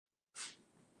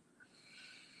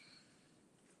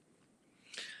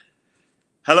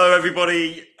Hello,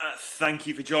 everybody. Thank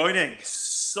you for joining.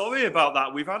 Sorry about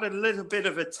that. We've had a little bit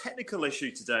of a technical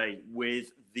issue today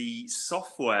with the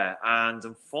software, and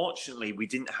unfortunately, we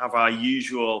didn't have our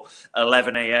usual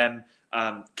 11 a.m.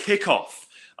 Kickoff.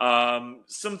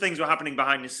 Some things were happening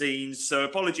behind the scenes, so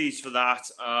apologies for that.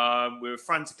 We were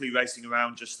frantically racing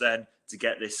around just then to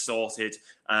get this sorted.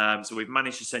 So we've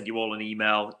managed to send you all an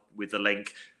email with the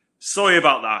link. Sorry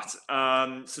about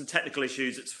that. Some technical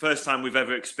issues. It's the first time we've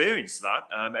ever experienced that.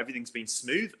 Everything's been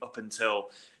smooth up until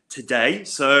today.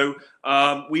 So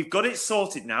we've got it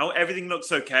sorted now. Everything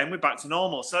looks okay and we're back to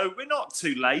normal. So we're not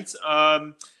too late.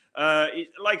 Like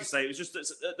I say, it was just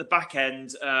at the back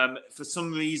end. For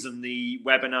some reason, the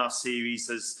webinar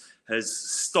series has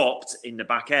stopped in the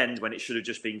back end when it should have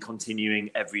just been continuing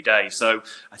every day. So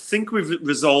I think we've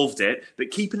resolved it,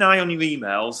 but keep an eye on your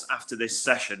emails after this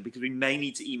session because we may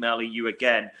need to email you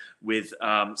again with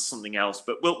something else,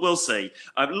 but we'll see.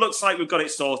 It looks like we've got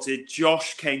it sorted.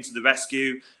 Josh came to the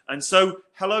rescue. And so,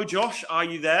 hello, Josh, are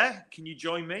you there? Can you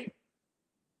join me?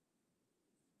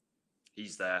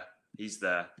 He's there. He's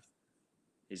there.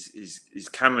 His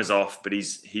camera's off, but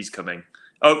he's coming.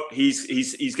 Oh,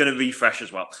 he's going to refresh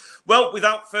as well. Well,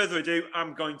 without further ado,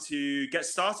 I'm going to get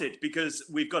started because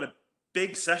we've got a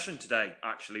big session today.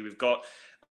 Actually, we've got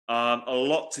a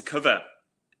lot to cover,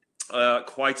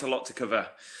 quite a lot to cover.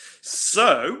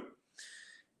 So,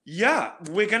 yeah,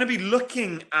 we're going to be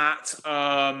looking at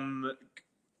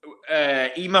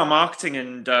email marketing,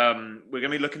 and we're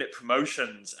going to be looking at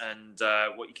promotions and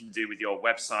what you can do with your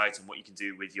website and what you can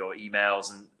do with your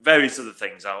emails and various other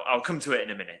things. I'll come to it in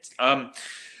a minute.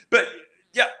 But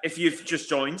yeah, if you've just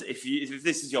joined, if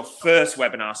this is your first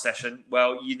webinar session,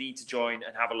 well, you need to join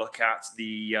and have a look at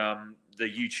the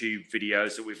YouTube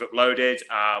videos that we've uploaded.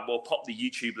 We'll pop the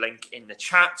YouTube link in the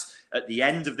chat at the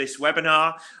end of this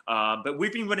webinar. But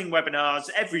we've been running webinars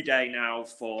every day now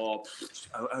for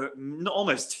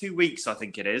almost 2 weeks, I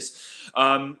think it is.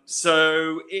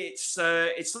 So it's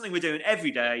something we're doing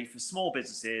every day for small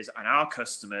businesses and our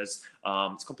customers.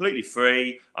 It's completely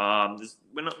free.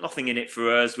 We're nothing in it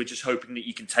for us. We're just hoping that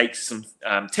you can take some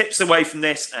tips away from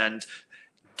this and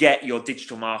get your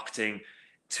digital marketing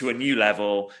to a new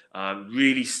level,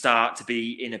 really start to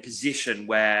be in a position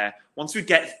where once we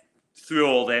get through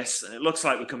all this, and it looks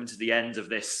like we're coming to the end of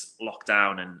this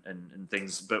lockdown and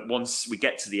things, but once we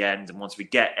get to the end and once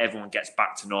everyone gets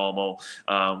back to normal,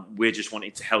 we're just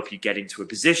wanting to help you get into a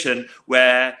position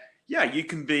where, yeah, you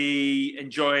can be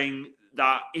enjoying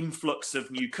that influx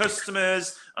of new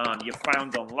customers, you're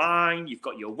found online, you've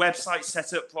got your website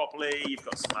set up properly, you've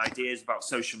got some ideas about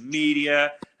social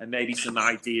media, and maybe some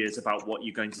ideas about what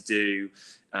you're going to do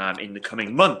in the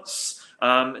coming months.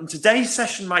 And today's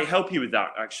session might help you with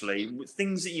that, actually, with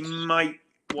things that you might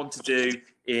want to do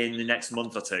in the next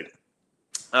month or two.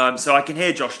 So I can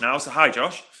hear Josh now. So hi,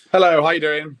 Josh. Hello, how you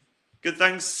doing? Good,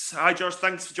 thanks. Hi, Josh.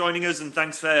 Thanks for joining us and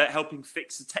thanks for helping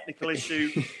fix the technical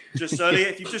issue just earlier.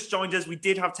 If you've just joined us, we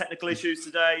did have technical issues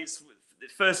today. It's the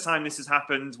first time this has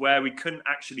happened where we couldn't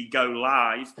actually go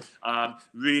live.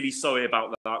 Really sorry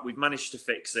about that. We've managed to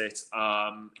fix it.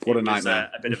 What a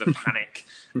nightmare. A bit of a panic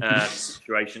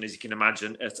situation, as you can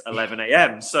imagine, at 11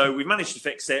 a.m. So we managed to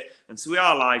fix it. And so we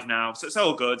are live now. So it's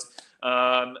all good.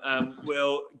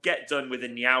 We'll get done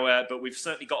within the hour, but we've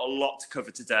certainly got a lot to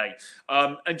cover today.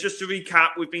 And just to recap,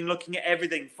 we've been looking at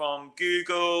everything from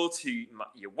Google to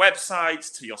your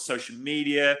website, to your social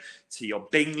media, to your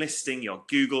Bing listing, your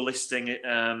Google listing,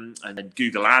 and then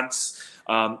Google Ads.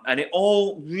 And it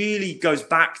all really goes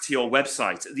back to your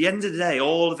website. At the end of the day,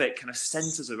 all of it kind of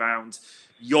centers around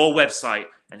your website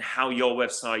and how your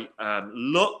website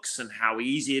looks and how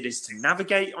easy it is to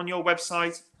navigate on your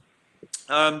website.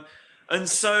 And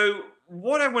so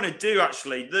what I want to do,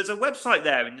 actually, there's a website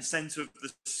there in the center of the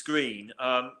screen.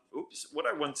 What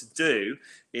I want to do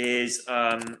is,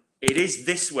 it is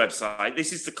this website.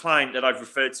 This is the client that I've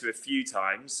referred to a few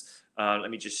times.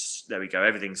 There we go.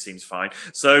 Everything seems fine.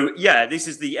 So yeah, this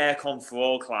is the Aircon for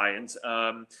All client.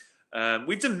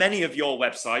 We've done many of your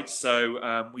websites,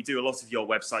 so we do a lot of your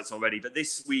websites already. But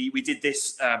we did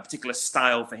this particular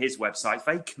style for his website,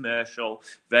 very commercial,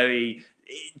 very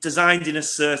designed in a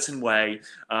certain way,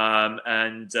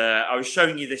 and I was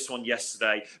showing you this one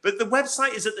yesterday. But the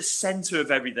website is at the center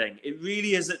of everything. It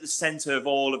really is at the center of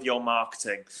all of your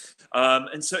marketing,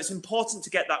 and so it's important to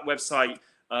get that website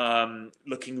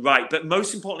looking right. But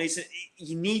most importantly,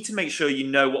 you need to make sure you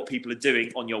know what people are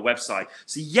doing on your website.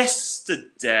 So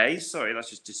yesterday, sorry, that's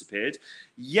just disappeared.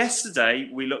 Yesterday,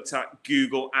 we looked at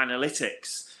Google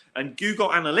Analytics, and Google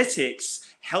Analytics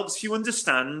helps you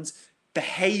understand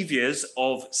behaviors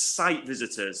of site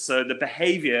visitors. So the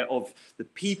behavior of the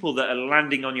people that are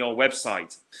landing on your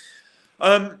website.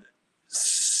 Part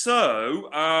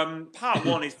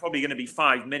one is probably going to be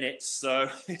 5 minutes, so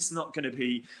it's not going to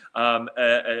be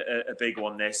a big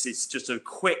one. It's just a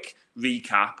quick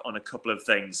recap on a couple of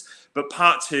things. But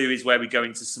part two is where we go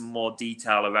into some more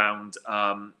detail around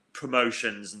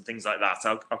promotions and things like that.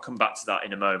 I'll come back to that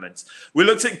in a moment. We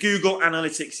looked at Google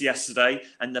Analytics yesterday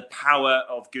and the power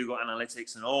of Google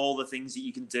Analytics and all the things that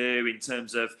you can do in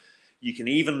terms of you can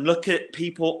even look at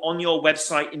people on your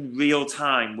website in real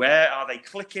time. Where are they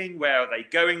clicking? Where are they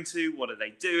going to? What are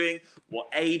they doing? What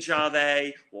age are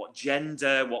they? What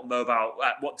gender?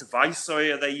 What device,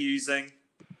 are they using?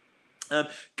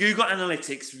 Google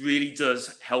Analytics really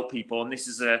does help people, and this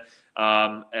is a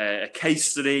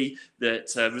case study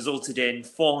that resulted in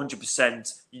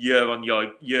 400%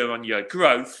 year-on-year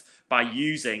growth by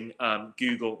using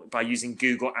Google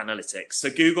Analytics. So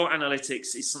Google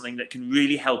Analytics is something that can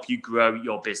really help you grow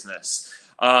your business,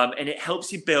 and it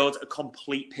helps you build a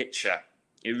complete picture.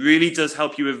 It really does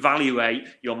help you evaluate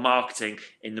your marketing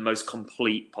in the most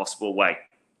complete possible way.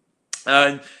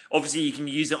 And obviously, you can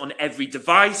use it on every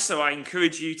device. So I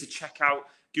encourage you to check out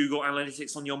Google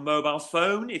Analytics on your mobile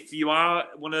phone. If you are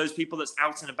one of those people that's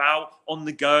out and about on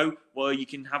the go, well, you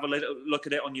can have a little look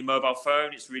at it on your mobile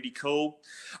phone. It's really cool.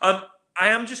 I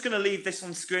am just going to leave this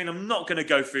on screen. I'm not going to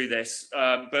go through this,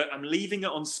 but I'm leaving it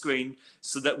on screen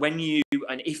so that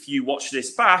if you watch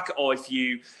this back, or if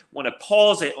you want to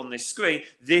pause it on this screen,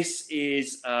 this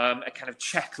is a kind of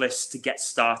checklist to get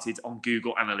started on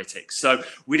Google Analytics. So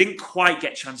we didn't quite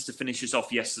get a chance to finish this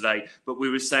off yesterday, but we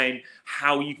were saying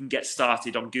how you can get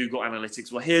started on Google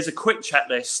Analytics. Well, here's a quick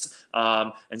checklist.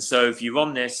 And so if you're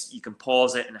on this, you can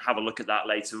pause it and have a look at that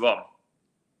later on.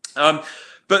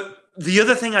 But the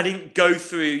other thing I didn't go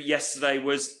through yesterday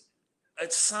was,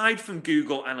 aside from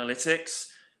Google Analytics,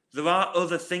 there are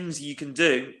other things you can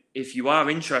do if you are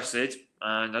interested.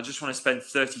 And I just want to spend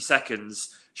 30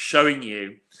 seconds showing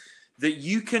you that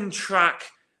you can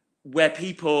track where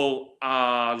people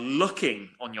are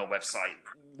looking on your website,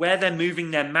 where they're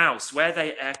moving their mouse, where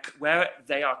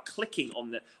they are clicking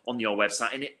on your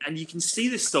website, and you can see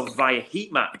this stuff via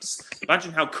heat maps.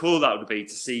 Imagine how cool that would be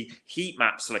to see heat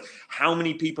maps, like how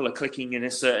many people are clicking in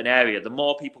a certain area. The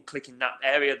more people click in that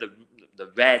area, the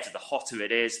red, the hotter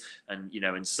it is, and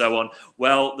so on.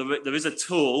 Well, there is a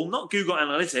tool, not Google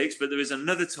Analytics, but there is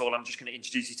another tool I'm just going to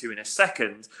introduce you to in a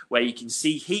second, where you can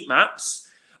see heat maps.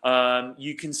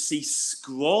 You can see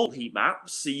scroll heat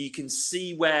maps, so you can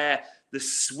see where the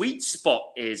sweet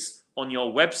spot is on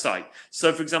your website.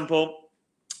 So, for example,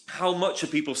 how much are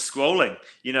people scrolling?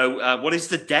 What is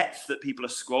the depth that people are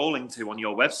scrolling to on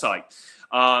your website?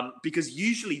 Because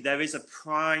usually there is a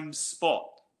prime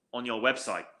spot on your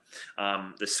website,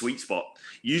 the sweet spot.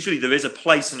 Usually there is a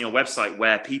place on your website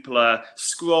where people are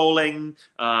scrolling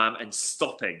and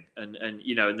stopping, and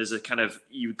there's a kind of,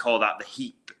 you would call that the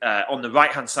heat. On the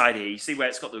right-hand side here, you see where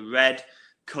it's got the red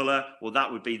color? Well,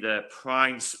 that would be the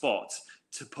prime spot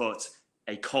to put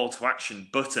a call to action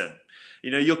button.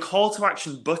 Your call to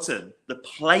action button, the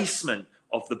placement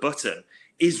of the button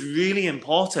is really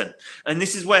important. And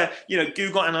this is where,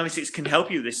 Google Analytics can help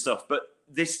you with this stuff. But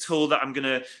this tool that I'm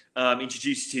going to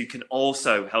introduce you to can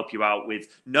also help you out with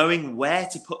knowing where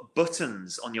to put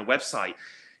buttons on your website.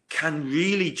 Can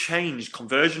really change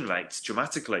conversion rates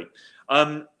dramatically.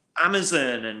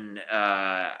 Amazon and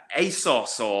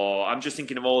ASOS, or I'm just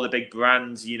thinking of all the big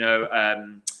brands,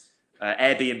 Airbnb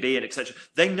and etc.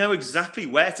 They know exactly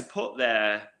where to put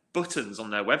their buttons on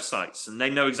their websites, and they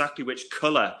know exactly which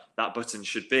color that button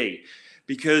should be,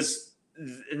 because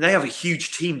they have a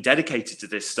huge team dedicated to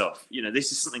this stuff.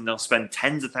 This is something they'll spend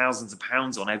tens of thousands of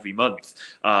pounds on every month,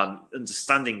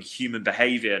 understanding human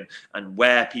behavior and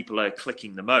where people are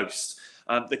clicking the most.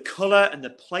 The color and the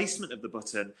placement of the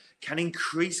button can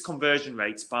increase conversion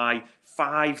rates by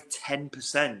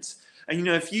 5-10%. And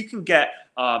if you can get,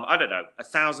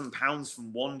 £1,000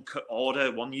 from one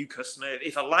order, one new customer,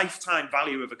 if a lifetime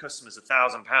value of a customer is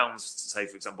 £1,000, say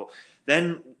for example,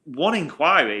 then one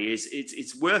inquiry is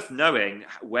it's worth knowing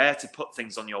where to put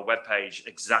things on your webpage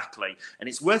exactly, and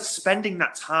it's worth spending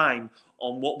that time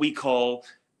on what we call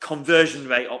conversion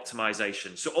rate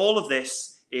optimization. So all of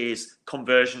this is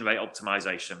conversion rate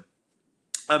optimization.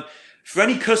 For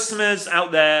any customers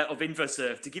out there of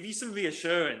InfoServe, to give you some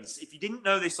reassurance, if you didn't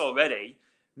know this already,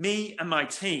 me and my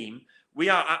team, we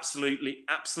are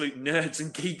absolute nerds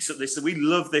and geeks at this, and we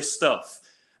love this stuff.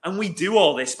 And we do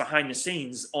all this behind the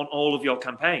scenes on all of your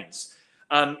campaigns.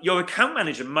 Your account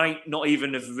manager might not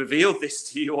even have revealed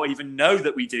this to you or even know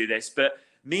that we do this, but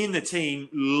Me and the team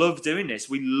love doing this.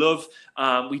 We love,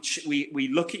 we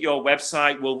look at your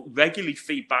website. We'll regularly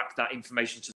feed back that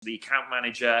information to the account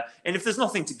manager. And if there's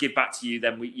nothing to give back to you,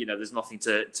 then there's nothing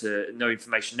no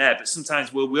information there. But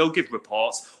sometimes we'll give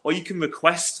reports, or you can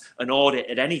request an audit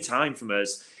at any time from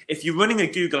us. If you're running a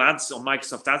Google Ads or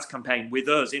Microsoft Ads campaign with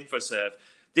us, InfoServe,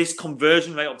 this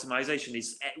conversion rate optimization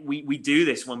is, we do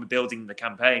this when we're building the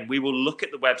campaign. We will look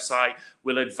at the website,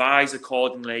 we'll advise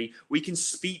accordingly. We can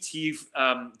speak to you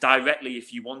directly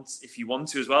if you want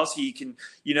to as well. So you can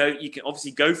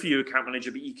obviously go for your account manager,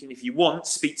 but you can, if you want,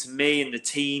 speak to me and the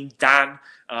team, Dan,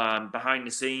 behind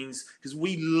the scenes, because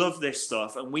we love this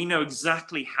stuff and we know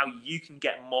exactly how you can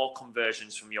get more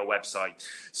conversions from your website.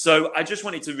 So I just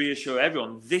wanted to reassure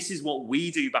everyone, this is what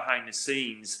we do behind the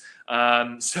scenes.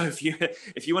 So if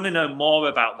you want to know more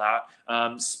about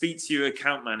that, speak to your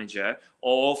account manager,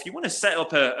 or if you want to set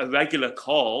up a regular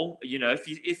call, if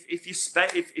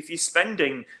you're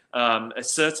spending a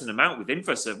certain amount with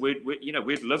InfoServe,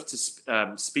 we'd love to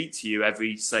speak to you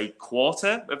every, say,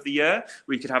 quarter of the year.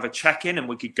 We could have a check-in and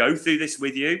we could go through this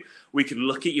with you. We could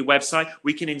look at your website.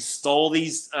 We can install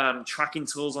these tracking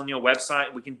tools on your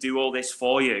website. We can do all this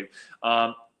for you.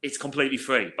 It's completely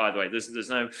free, by the way. There's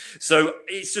no, so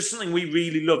it's just something we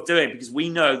really love doing, because we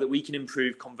know that we can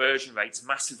improve conversion rates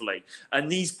massively.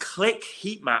 And these click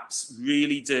heat maps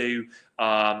really do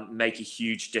make a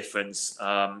huge difference.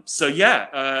 You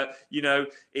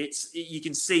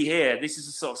can see here, this is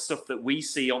the sort of stuff that we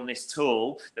see on this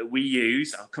tool that we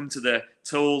use. I'll come to the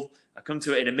tool. I'll come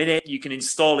to it in a minute. You can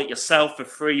install it yourself for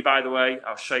free, by the way.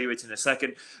 I'll show you it in a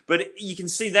second. But you can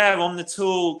see there on the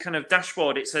tool kind of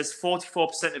dashboard, it says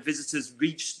 44% of visitors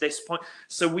reached this point.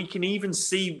 So we can even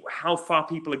see how far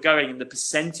people are going and the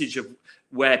percentage of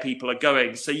where people are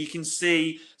going. So you can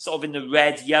see sort of in the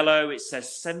red, yellow, it says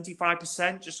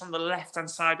 75%. Just on the left-hand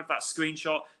side of that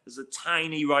screenshot, there's a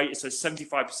tiny right, it says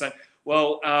 75%.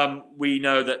 Well, we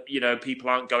know that, people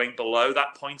aren't going below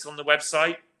that point on the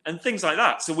website, and things like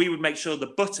that. So we would make sure the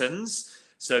buttons,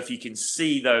 so if you can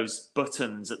see those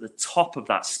buttons at the top of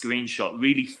that screenshot,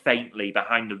 really faintly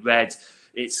behind the red,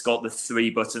 it's got the 3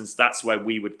 buttons. That's where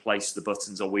we would place the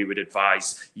buttons, or we would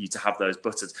advise you to have those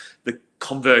buttons. The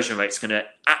conversion rate's going to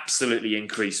absolutely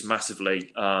increase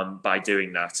massively by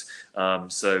doing that. A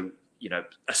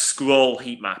scroll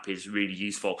heat map is really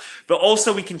useful. But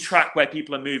also we can track where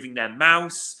people are moving their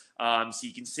mouse. So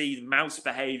you can see the mouse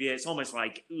behavior. It's almost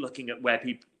like looking at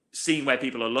seeing where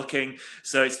people are looking.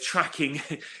 So it's tracking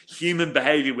human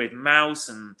behavior with mouse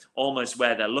and almost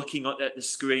where they're looking at the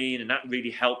screen. And that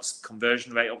really helps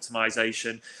conversion rate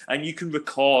optimization. And you can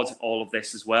record all of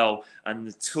this as well. And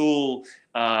the tool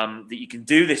that you can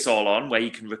do this all on, where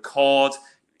you can record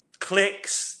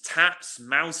clicks, taps,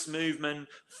 mouse movement,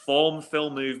 form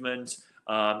fill movement,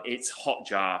 it's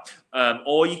Hotjar,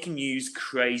 or you can use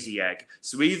Crazy Egg.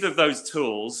 So either of those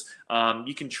tools,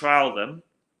 you can trial them.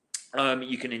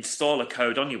 You can install a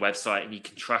code on your website and you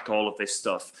can track all of this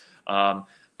stuff.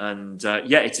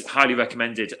 It's highly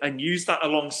recommended. And use that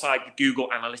alongside the Google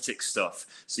Analytics stuff.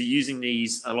 So using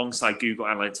these alongside Google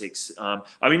Analytics.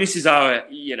 This is our,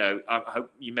 I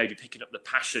hope you may be picking up the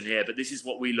passion here, but this is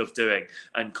what we love doing.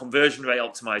 And conversion rate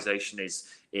optimization is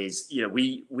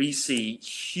we see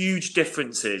huge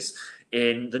differences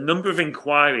in the number of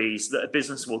inquiries that a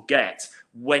business will get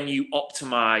when you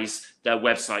optimize their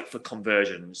website for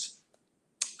conversions.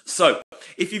 So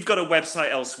if you've got a website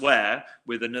elsewhere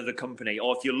with another company,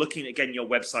 or if you're looking at getting your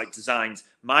website designed,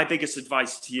 my biggest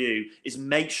advice to you is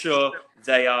make sure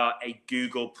they are a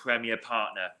Google Premier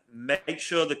partner. Make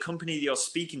sure the company that you're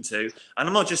speaking to, and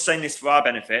I'm not just saying this for our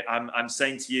benefit, I'm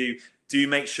saying to you, do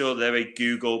make sure they're a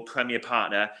Google Premier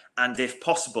partner, and if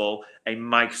possible, a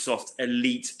Microsoft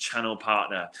Elite channel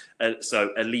partner.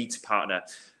 Elite partner.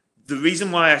 The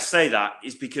reason why I say that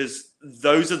is because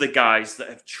those are the guys that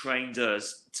have trained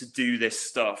us to do this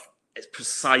stuff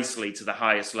precisely to the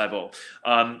highest level.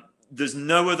 There's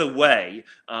no other way,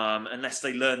 unless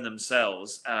they learn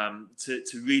themselves,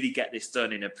 to really get this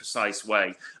done in a precise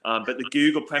way. But the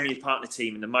Google Premier Partner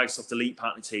team and the Microsoft Elite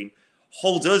Partner team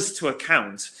hold us to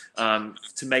account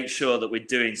to make sure that we're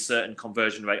doing certain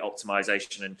conversion rate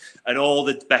optimization and all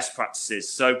the best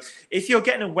practices. So if you're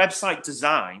getting a website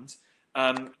designed,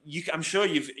 I'm sure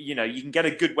you can get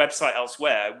a good website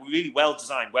elsewhere. Really well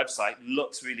designed website,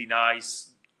 looks really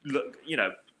nice,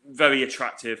 very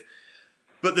attractive.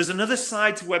 But there's another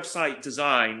side to website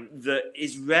design that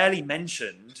is rarely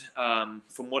mentioned,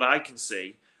 from what I can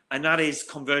see, and that is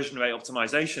conversion rate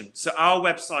optimization. So our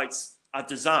websites are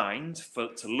designed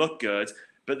to look good,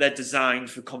 but they're designed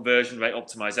for conversion rate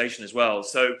optimization as well.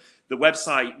 So the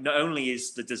website not only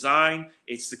is the design,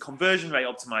 it's the conversion rate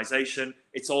optimization,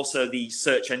 it's also the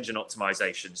search engine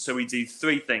optimization. So we do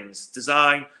three things: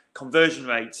 design, conversion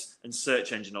rates, and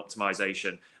search engine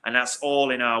optimization. And that's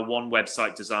all in our one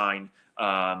website design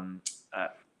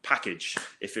package.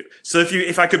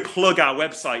 If I could plug our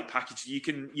website package, you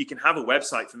can have a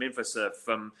website from InfoServe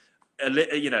from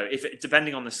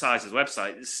depending on the size of the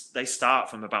website, they start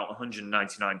from about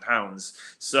 £199.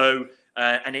 So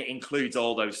and it includes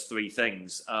all those three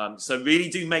things. So really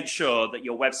do make sure that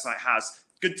your website has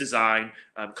good design,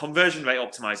 conversion rate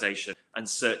optimization, and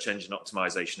search engine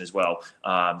optimization as well.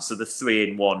 So the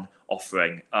 3-in-1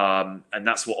 offering, and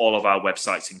that's what all of our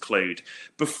websites include.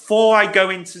 Before I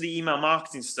go into the email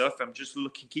marketing stuff, I'm just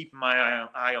keeping my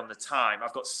eye on the time.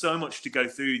 I've got so much to go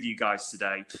through with you guys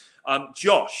today.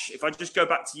 Josh, if I just go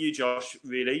back to you, Josh,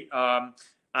 really.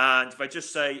 And if I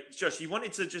just say, Josh, you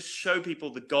wanted to just show people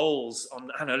the goals on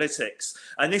analytics.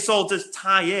 And this all does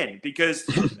tie in because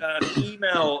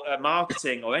email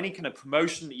marketing or any kind of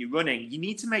promotion that you're running, you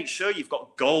need to make sure you've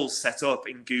got goals set up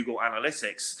in Google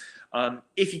Analytics.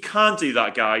 If you can't do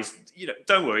that, guys,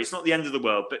 don't worry. It's not the end of the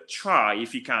world, but try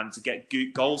if you can to get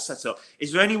goals set up.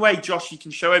 Is there any way, Josh, you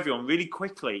can show everyone really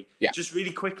quickly? Yeah. Just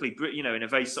really quickly, in a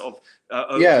very sort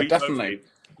of... definitely. Overview.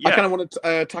 Yeah. I kind of wanted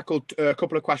to tackle a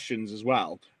couple of questions as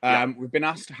well. We've been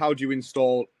asked, how do you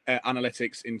install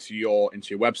analytics into your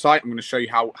website? I'm going to show you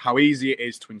how easy it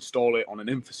is to install it on an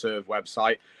InfoServe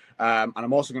website. And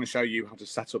I'm also going to show you how to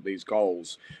set up these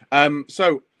goals.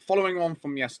 So following on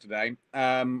from yesterday,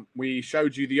 we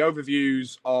showed you the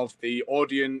overviews of the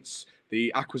audience,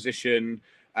 the acquisition,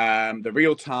 the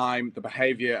real time, the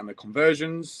behavior, and the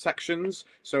conversions sections.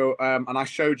 So, and I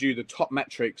showed you the top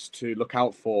metrics to look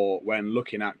out for when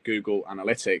looking at Google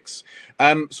Analytics.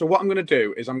 So what I'm going to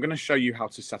do is I'm going to show you how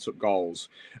to set up goals.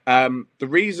 The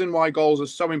reason why goals are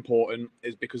so important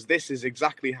is because this is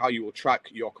exactly how you will track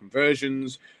your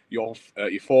conversions, your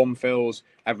form fills,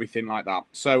 everything like that.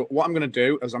 So what I'm going to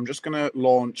do is I'm just going to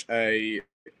launch a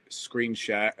screen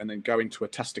share and then go into a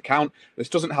test account. This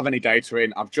doesn't have any data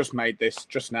in. I've just made this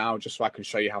just now just so I can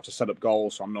show you how to set up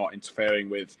goals, so I'm not interfering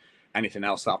with anything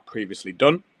else that I've previously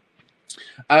done.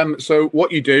 So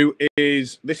what you do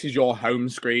is, this is your home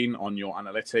screen on your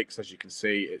analytics. As you can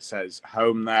see, it says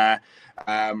home there.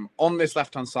 On this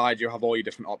left hand side, you have all your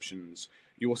different options.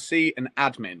 You will see an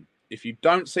admin. If you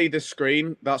don't see this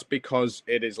screen, that's because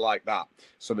it is like that.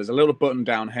 So there's a little button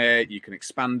down here. You can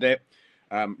expand it.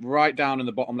 Right down in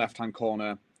the bottom left-hand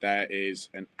corner, there is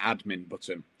an admin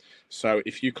button. So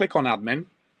if you click on admin,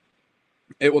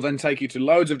 it will then take you to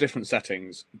loads of different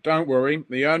settings. Don't worry,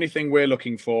 the only thing we're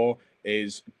looking for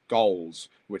is goals,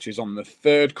 which is on the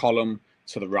third column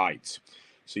to the right.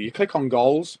 So you click on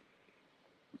goals,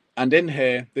 and in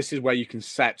here, this is where you can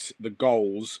set the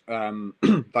goals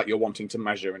that you're wanting to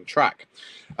measure and track.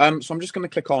 So I'm just going to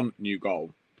click on new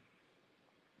goal.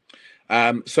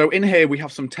 So in here, we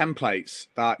have some templates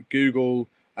that Google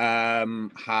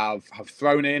have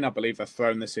thrown in. I believe they've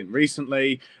thrown this in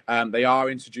recently. They are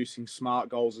introducing smart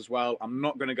goals as well. I'm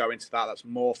not going to go into that. That's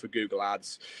more for Google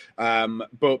Ads.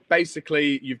 But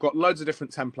basically, you've got loads of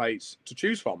different templates to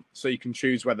choose from. So you can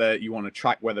choose whether you want to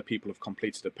track whether people have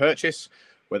completed a purchase,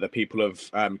 whether people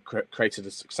have created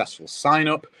a successful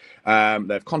sign-up,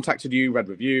 they've contacted you, read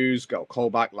reviews, got a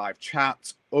callback, live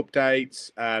chat,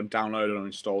 updates, downloaded or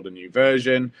installed a new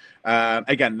version.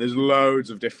 Again, there's loads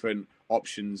of different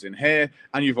options in here,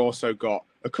 and you've also got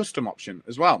a custom option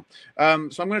as well. So I'm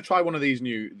going to try one of these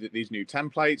new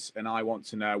templates, and I want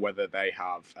to know whether they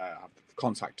have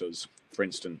contact us, for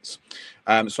instance.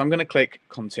 So I'm going to click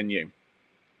continue.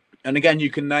 And again, you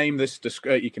can name this,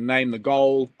 you can name the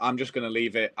goal. I'm just going to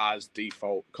leave it as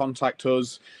default contact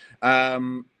us.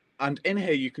 And in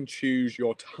here, you can choose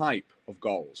your type of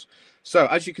goals. So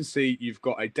as you can see, you've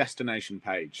got a destination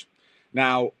page.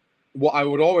 Now, what I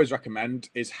would always recommend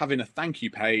is having a thank you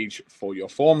page for your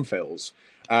form fills.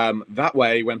 That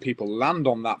way, when people land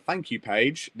on that thank you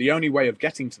page, the only way of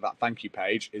getting to that thank you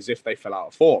page is if they fill out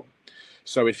a form.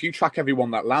 So if you track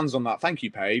everyone that lands on that thank you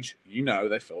page, you know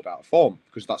they filled out a form,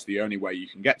 because that's the only way you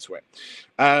can get to it.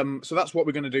 So that's what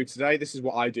we're going to do today. This is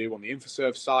what I do on the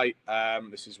InfoServe site.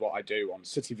 This is what I do on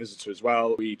City Visitor as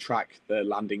well. We track the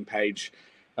landing page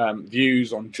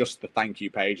views on just the thank you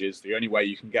pages. The only way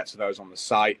you can get to those on the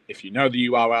site, if you know the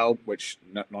URL, which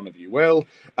none of you will,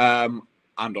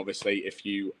 and obviously if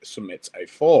you submit a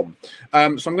form. So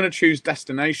I'm going to choose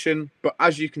destination, but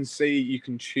as you can see, you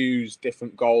can choose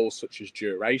different goals such as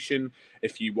duration.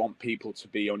 If you want people to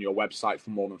be on your website for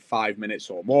more than 5 minutes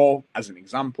or more, as an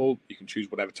example, you can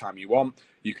choose whatever time you want.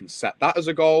 You can set that as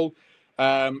a goal.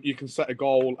 You can set a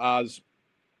goal as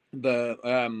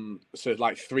so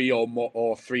like three or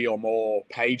more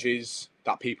pages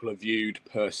that people have viewed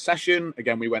per session.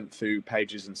 Again, we went through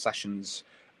pages and sessions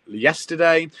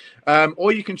yesterday.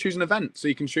 Or you can choose an event, so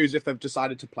you can choose if they've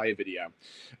decided to play a video.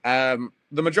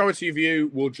 The majority of you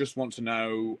will just want to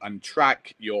know and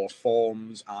track your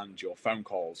forms and your phone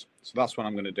calls, so that's what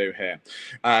I'm going to do here.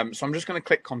 So I'm just going to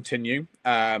click continue,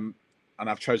 and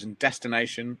I've chosen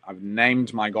destination. I've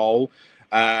named my goal.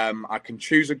 I can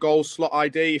choose a goal slot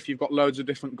ID if you've got loads of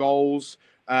different goals.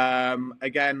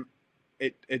 Again,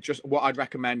 it just, what I'd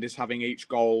recommend is having each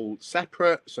goal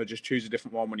separate. So just choose a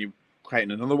different one when you're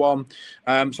creating another one. So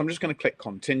I'm just going to click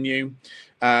continue.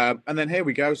 And then here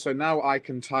we go. So now I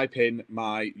can type in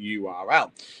my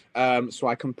URL. So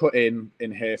I can put in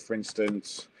here, for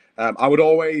instance, I would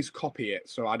always copy it.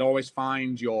 So I'd always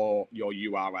find your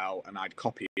URL and I'd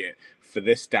copy it. For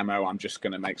this demo, I'm just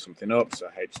going to make something up. So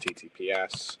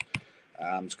HTTPS,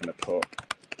 I'm just going to put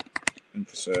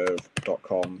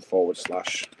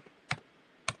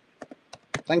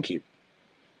infoserve.com/thank you.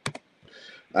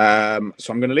 So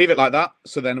I'm going to leave it like that.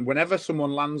 So then whenever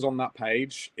someone lands on that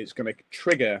page, it's going to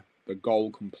trigger the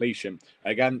goal completion.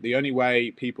 Again, the only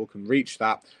way people can reach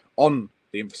that on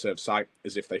the InfoServe site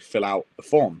is if they fill out the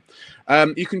form.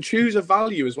 You can choose a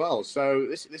value as well. So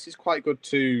this is quite good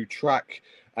to track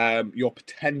your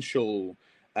potential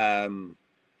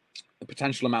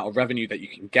amount of revenue that you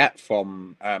can get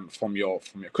from your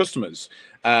customers.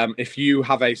 If you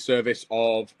have a service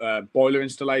of boiler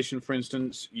installation, for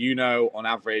instance, on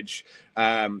average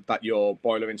that your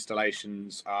boiler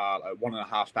installations are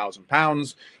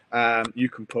 £1,500. You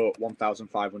can put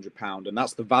 £1,500, and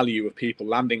that's the value of people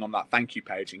landing on that thank you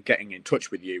page and getting in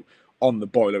touch with you on the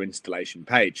boiler installation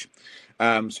page.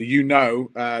 So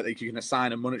that you can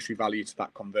assign a monetary value to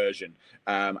that conversion,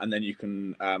 and then you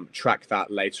can track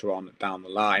that later on down the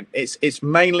line. It's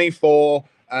mainly for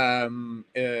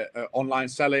online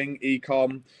selling,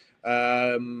 e-com.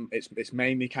 It's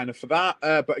mainly kind of for that,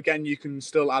 but again, you can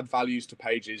still add values to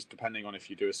pages depending on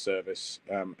if you do a service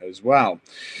as well.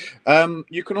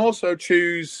 You can also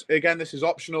choose, again, this is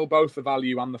optional, both the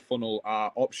value and the funnel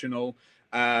are optional,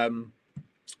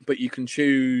 but you can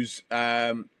choose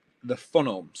the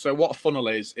funnel. So what a funnel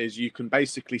is you can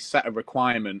basically set a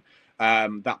requirement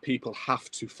that people have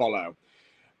to follow.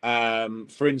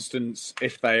 For instance,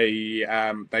 if they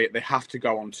have to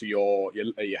go onto your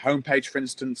homepage, for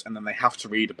instance, and then they have to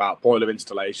read about boiler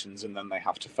installations, and then they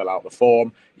have to fill out the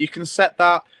form. You can set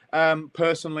that.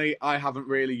 Personally, I haven't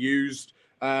really used.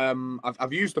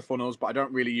 I've used the funnels, but I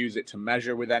don't really use it to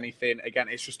measure with anything. Again,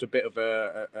 it's just a bit of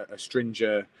a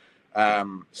stringent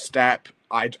step.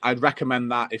 I'd recommend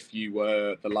that if you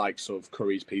were the likes of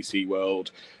Curry's PC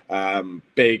World,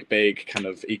 big kind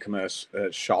of e-commerce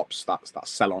shops that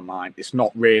sell online. It's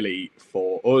not really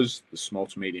for us, the small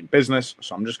to medium business.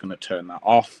 So I'm just going to turn that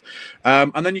off,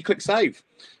 and then you click save,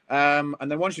 and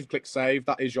then once you've clicked save,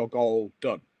 that is your goal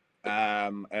done,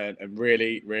 and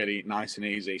really nice and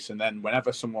easy. So then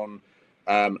whenever someone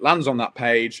lands on that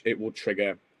page, it will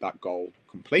trigger that goal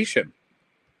completion.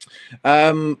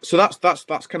 So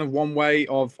that's kind of one way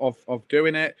of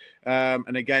doing it,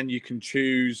 and again, you can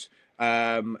choose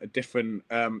different.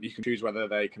 You can choose whether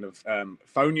they kind of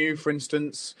phone you, for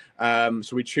instance. So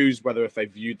we choose whether if they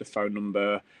viewed the phone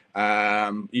number.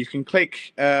 You can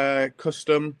click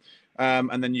custom,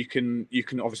 and then you can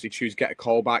obviously choose get a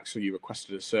call back. So you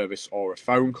requested a service or a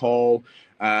phone call,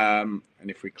 and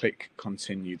if we click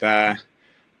continue there,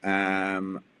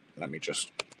 let me just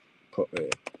put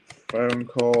the phone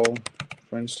call,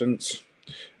 for instance,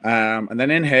 and then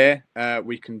in here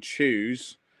we can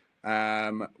choose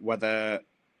whether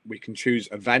we can choose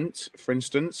event, for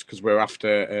instance, because we're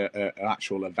after an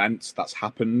actual event that's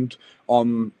happened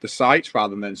on the site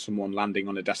rather than someone landing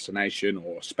on a destination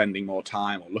or spending more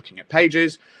time or looking at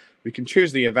pages. We can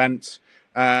choose the event,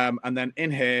 and then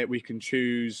in here we can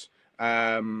choose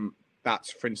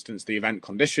that's, for instance, the event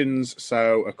conditions.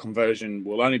 So a conversion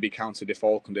will only be counted if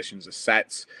all conditions are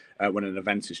set when an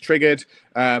event is triggered.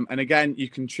 And again, you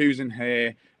can choose in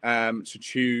here to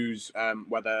choose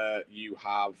whether you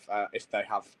have, if they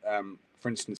have, for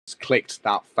instance, clicked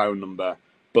that phone number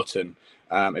button.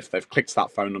 If they've clicked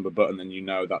that phone number button, then you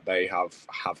know that they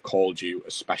have called you,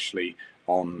 especially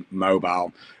on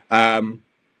mobile. Again,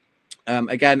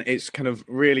 it's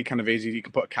really easy. You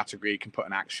can put a category, you can put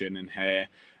an action in here.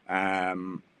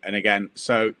 And again,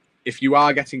 so if you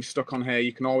are getting stuck on here,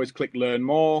 you can always click learn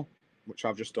more, which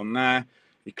I've just done there.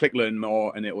 You click learn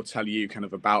more and it will tell you kind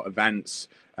of about events,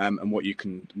 and what you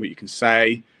can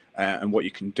say, and what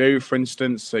you can do, for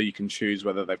instance. So you can choose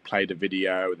whether they've played a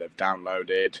video, they've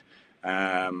downloaded,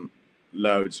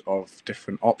 loads of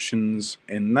different options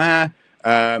in there.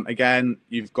 Again,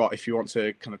 you've got, if you want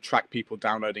to kind of track people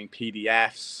downloading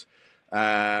PDFs,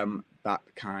 that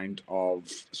kind of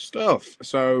stuff.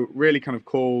 So really kind of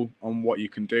cool on what you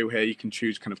can do here. You can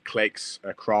choose kind of clicks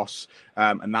across,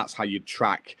 and that's how you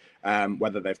track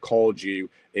whether they've called you,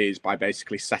 is by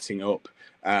basically setting up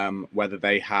whether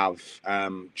they have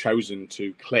chosen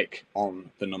to click on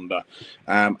the number.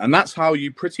 And that's how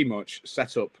you pretty much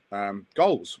set up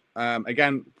goals.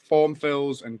 Again, form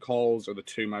fills and calls are the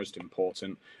two most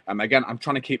important. Again, I'm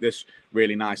trying to keep this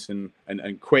really nice and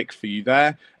quick for you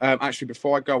there. Actually,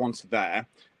 before I go on to there,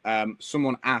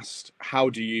 someone asked, how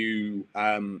do you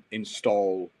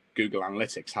install Google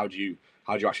Analytics? How do you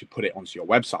actually put it onto your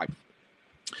website?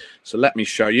 So let me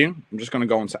show you. I'm just going to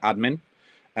go on to admin.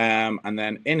 And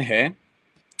then in here,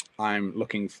 I'm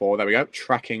looking for, there we go,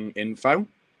 tracking info.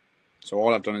 So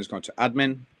all I've done is gone to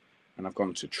admin, and I've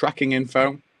gone to tracking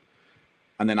info,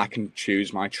 and then I can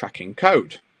choose my tracking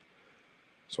code.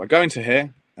 So I go into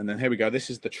here, and then here we go. This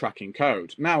is the tracking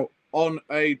code. Now on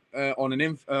a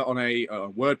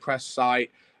WordPress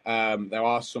site, there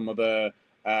are some other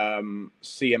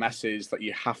CMSs that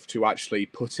you have to actually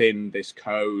put in this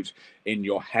code in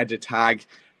your header tag.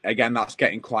 Again, that's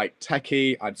getting quite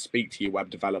techy. I'd speak to your web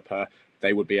developer.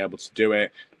 They would be able to do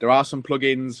it. There are some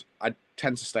plugins. I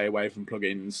tend to stay away from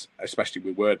plugins, especially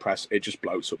with WordPress. It just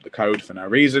bloats up the code for no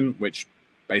reason, which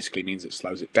basically means it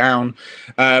slows it down.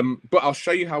 But I'll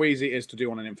show you how easy it is to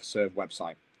do on an InfoServe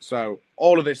website. So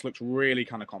all of this looks really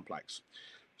kind of complex.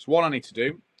 So what I need to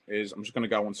do is I'm just going to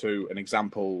go on to an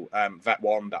example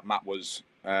Vet1 that Matt was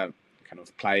kind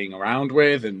of playing around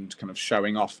with and kind of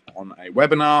showing off on a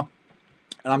webinar.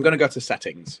 And I'm going to go to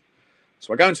settings.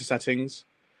 So I go into settings.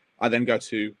 I then go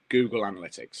to Google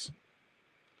Analytics.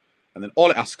 And then all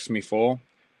it asks me for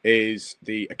is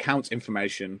the account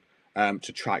information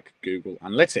to track Google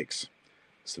Analytics.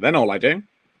 So then all I do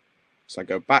is I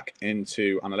go back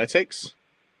into Analytics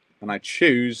and I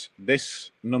choose this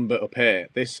number up here.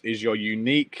 This is your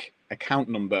unique account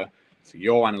number for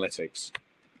your analytics.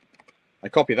 I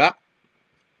copy that.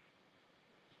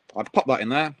 I pop that in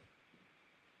there.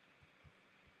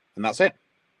 And that's it.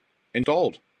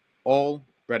 Installed. All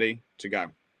ready to go.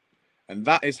 And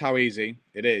that is how easy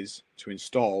it is to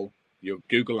install your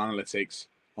Google Analytics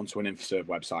onto an InfoServe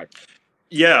website.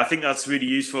 Yeah, I think that's really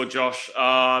useful, Josh,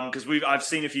 because I've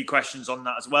seen a few questions on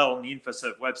that as well on the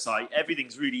InfoServe website.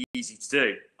 Everything's really easy to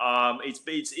do.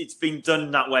 It's been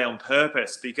done that way on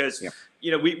purpose because,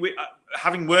 you know, we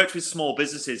having worked with small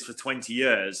businesses for 20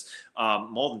 years,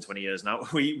 more than 20 years now,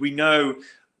 we know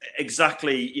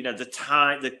exactly, you know, the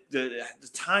time the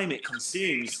time it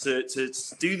consumes to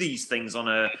do these things on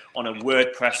a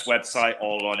WordPress website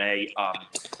or on a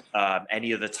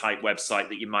any other type website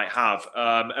that you might have,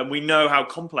 and we know how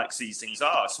complex these things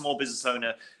are. A small business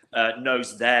owner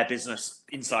knows their business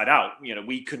inside out. You know,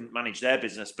 we couldn't manage their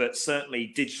business, but certainly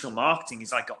digital marketing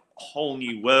is like a whole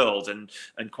new world and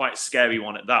quite a scary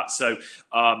one at that. So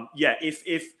yeah,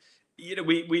 if you know,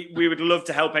 we would love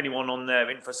to help anyone on their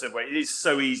InfoServe website. It is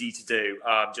so easy to do.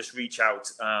 Just reach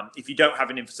out. If you don't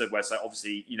have an InfoServe website,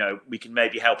 obviously, you know, we can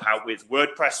maybe help out with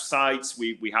WordPress sites.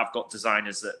 We have got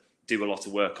designers that do a lot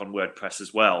of work on WordPress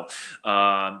as well.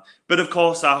 But of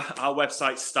course, our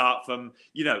websites start from,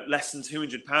 you know, less than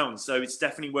 £200. So it's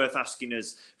definitely worth asking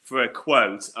us for a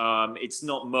quote. It's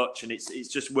not much, and it's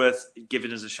just worth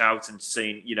giving us a shout and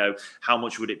seeing, you know, how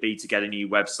much would it be to get a new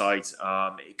website.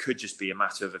 It could just be a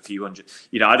matter of a few hundred,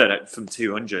 you know, I don't know, from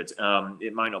 200.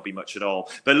 It might not be much at all.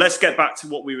 But let's get back to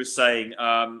what we were saying.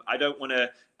 I don't want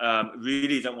to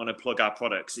really don't want to plug our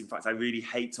products. In fact, I really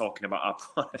hate talking about our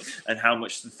product and how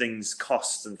much the things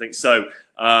cost and things. So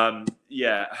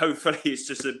yeah, hopefully it's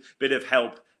just a bit of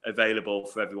help available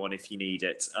for everyone if you need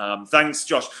it. Thanks,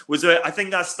 Josh. I think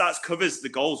that covers the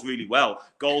goals really well.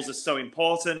 Goals are so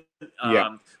important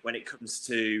when it comes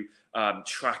to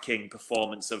tracking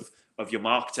performance of your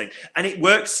marketing, and it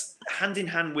works hand in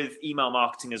hand with email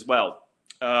marketing as well,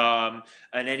 and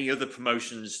any other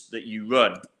promotions that you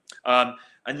run.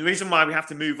 And the reason why we have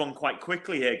to move on quite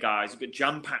quickly here, guys, we've got a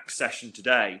jam-packed session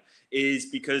today, is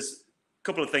because a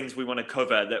couple of things we want to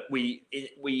cover that we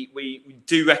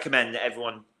do recommend that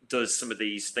everyone does some of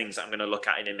these things that I'm going to look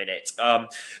at in a minute.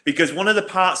 Because one of the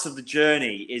parts of the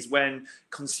journey is when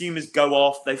consumers go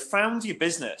off, they've found your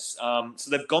business. So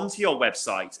they've gone to your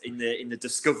website in the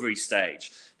discovery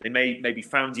stage. They maybe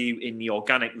found you in the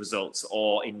organic results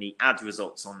or in the ad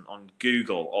results on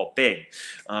Google or Bing,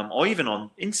 or even on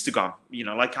Instagram. You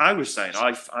know, like I was saying,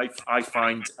 I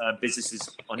find businesses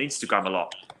on Instagram a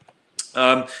lot.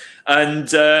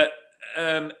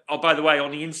 Oh, by the way,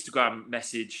 on the Instagram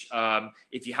message,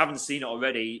 if you haven't seen it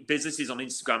already, businesses on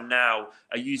Instagram now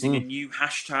are using a new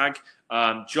hashtag.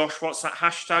 Josh, what's that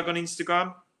hashtag on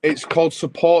Instagram? It's called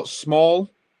Support Small.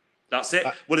 That's it.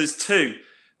 Well, there's two.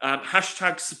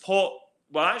 Hashtag support.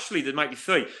 Well, actually, there might be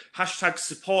three. Hashtag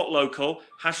support local,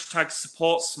 hashtag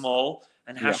support small,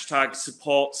 and hashtag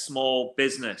support small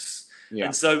business. Yeah.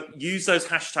 And so use those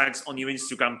hashtags on your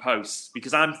Instagram posts,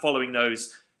 because I'm following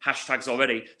those hashtags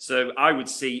already. So I would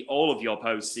see all of your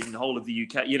posts in the whole of the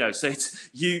UK, so it's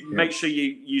make sure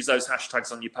you use those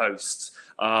hashtags on your posts.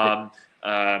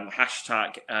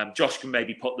 Hashtag Josh can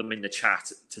maybe put them in the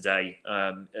chat today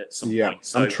at some point.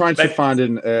 So I'm trying to find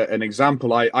an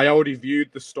example. I already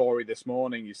viewed the story this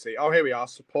morning. You see, here we are,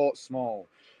 support small.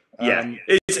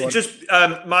 It's just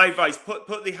my advice,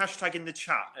 put the hashtag in the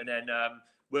chat, and then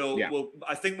we'll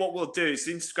I think what we'll do is,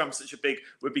 Instagram's such a big,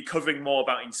 we'll be covering more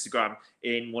about Instagram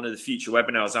in one of the future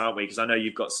webinars, aren't we? Because I know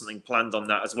you've got something planned on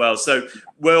that as well. So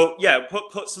we'll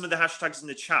put some of the hashtags in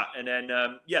the chat, and then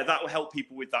that will help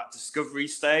people with that discovery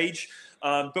stage.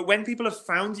 But when people have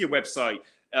found your website,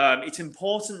 it's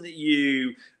important that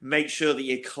you make sure that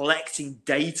you're collecting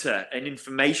data and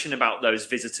information about those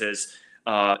visitors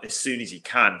as soon as you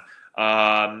can.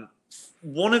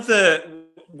 One of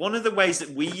the ways that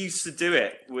we used to do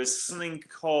it was something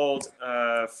called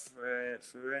hang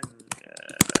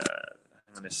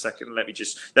on a second,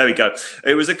 there we go.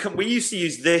 It was we used to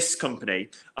use this company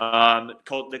they're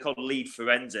called Lead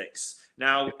Forensics.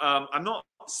 Now, I'm not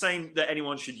saying that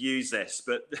anyone should use this,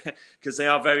 but because they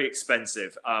are very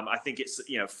expensive. I think it's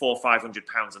 £400 or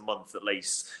 £500 a month at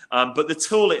least. But the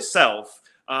tool itself,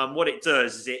 what it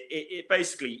does is it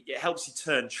basically helps you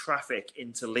turn traffic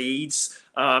into leads.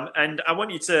 And I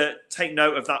want you to take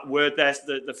note of that word there,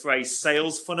 the phrase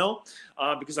sales funnel,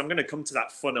 because I'm going to come to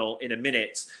that funnel in a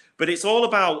minute. But it's all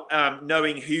about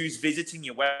knowing who's visiting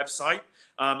your website.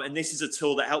 And this is a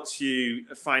tool that helps you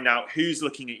find out who's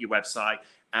looking at your website,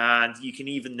 and you can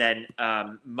even then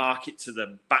market to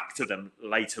them, back to them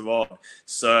later on.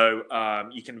 So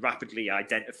you can rapidly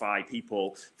identify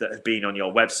people that have been on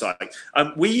your website.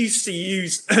 We used to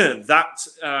use that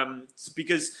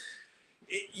because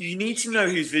you need to know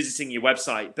who's visiting your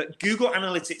website, but Google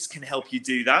Analytics can help you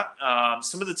do that.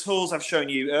 Some of the tools I've shown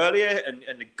you earlier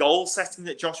and the goal setting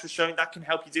that Josh was showing, that can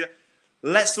help you do it.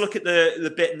 Let's look at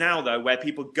the bit now, though, where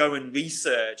people go and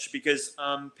research, because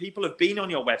people have been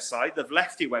on your website, they've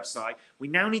left your website. We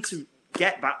now need to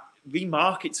get back,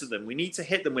 remarket to them. We need to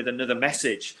hit them with another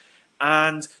message.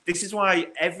 And this is why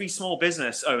every small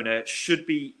business owner should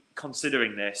be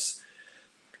considering this.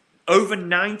 Over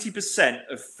 90%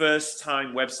 of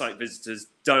first-time website visitors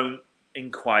don't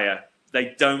inquire.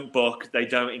 They don't book, they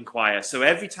don't inquire. So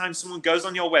every time someone goes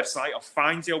on your website or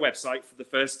finds your website for the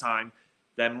first time,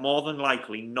 they're more than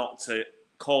likely not to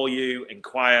call you,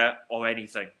 inquire, or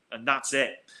anything. And that's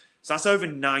it. So that's over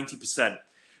 90%.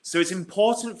 So it's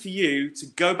important for you to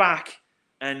go back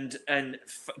and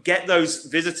get those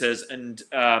visitors and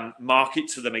market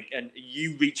to them. And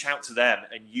you reach out to them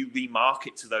and you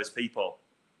remarket to those people.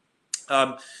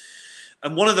 And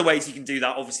one of the ways you can do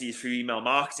that, obviously, is through email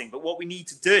marketing. But what we need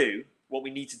to do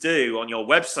on your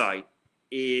website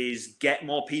is get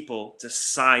more people to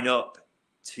sign up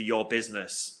to your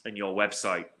business and your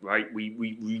website, right?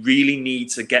 We really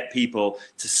need to get people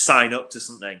to sign up to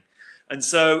something. And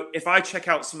so if I check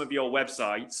out some of your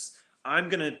websites, I'm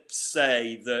going to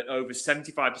say that over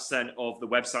 75% of the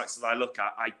websites that I look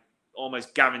at, I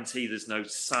almost guarantee there's no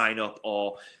sign up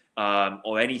or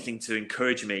anything to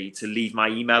encourage me to leave my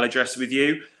email address with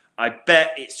you. I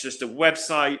bet it's just a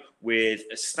website with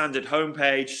a standard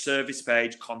homepage, service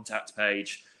page, contact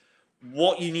page.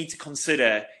 What you need to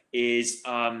consider is,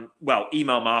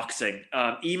 email marketing.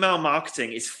 Email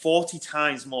marketing is 40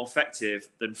 times more effective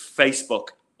than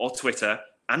Facebook or Twitter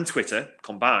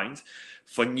combined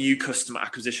for new customer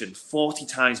acquisition. 40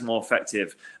 times more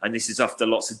effective. And this is after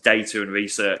lots of data and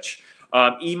research.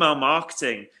 Email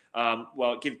marketing,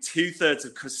 give 2/3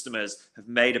 of customers have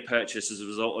made a purchase as a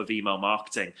result of email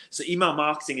marketing. So email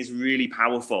marketing is really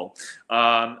powerful.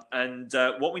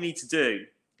 What we need to do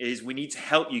is we need to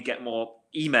help you get more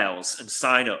emails and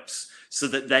signups so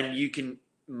that then you can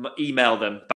email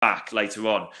them back later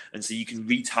on. And so you can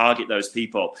retarget those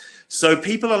people. So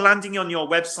people are landing on your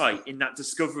website in that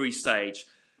discovery stage.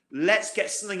 Let's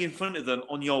get something in front of them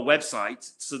on your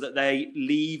website so that they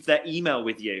leave their email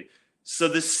with you. So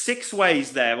there's 6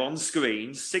 ways there on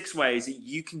screen, 6 ways that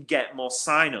you can get more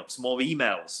signups, more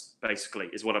emails, basically,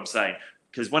 is what I'm saying.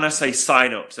 Because when I say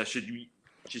signups, I should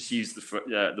just use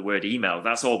the word email.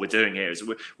 That's all we're doing here. Is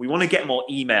we want to get more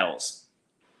emails.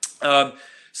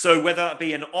 So whether that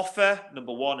be an offer,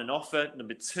 number one, an offer,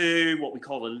 number two, what we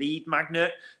call a lead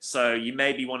magnet. So you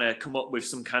maybe want to come up with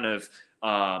some kind of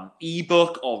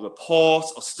ebook or report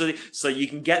or study, so you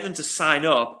can get them to sign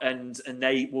up, and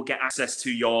they will get access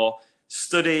to your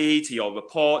study, to your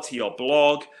report, to your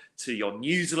blog, to your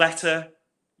newsletter,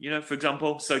 for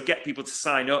example. So get people to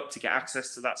sign up to get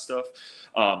access to that stuff.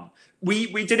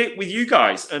 We did it with you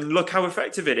guys, and look how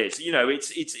effective it is.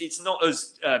 It's not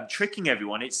us tricking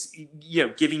everyone. It's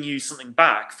giving you something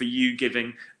back for you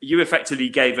giving. You effectively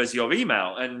gave us your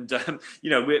email, and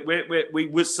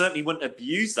we certainly wouldn't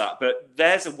abuse that. But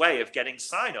there's a way of getting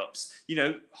signups.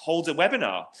 Hold a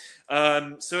webinar.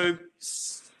 So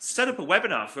set up a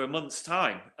webinar for a month's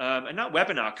time, and that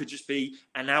webinar could just be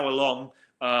an hour long.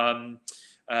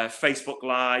 Facebook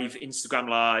Live, Instagram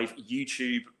Live,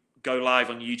 YouTube. Go live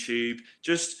on YouTube.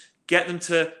 Just get them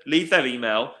to leave their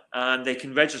email, and they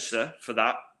can register for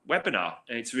that webinar.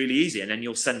 And it's really easy. And then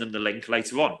you'll send them the link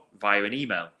later on via an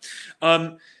email.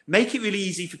 Make it really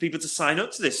easy for people to sign up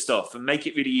to this stuff, and make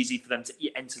it really easy for them to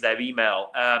enter their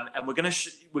email. And we're going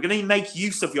to make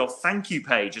use of your thank you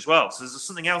page as well. So there's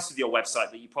something else with your website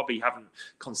that you probably haven't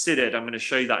considered. I'm going to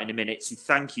show you that in a minute. It's the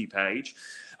thank you page.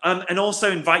 And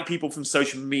also invite people from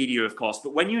social media, of course.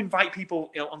 But when you invite people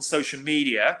on social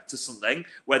media to something,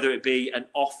 whether it be an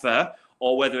offer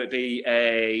or whether it be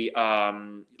a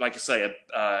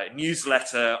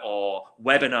newsletter or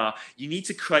webinar, you need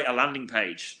to create a landing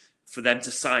page for them to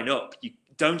sign up. You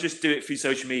don't just do it through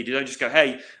social media. Don't just go,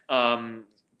 hey,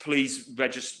 please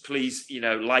register, please,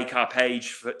 like our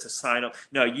page to sign up.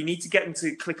 No, you need to get them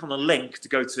to click on a link to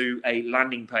go to a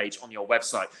landing page on your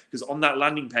website, because on that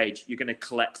landing page, you're going to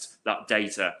collect that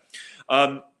data.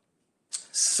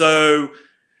 So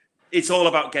it's all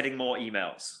about getting more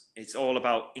emails. It's all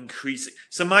about increasing.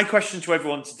 So my question to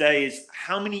everyone today is,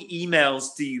 how many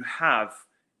emails do you have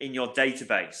in your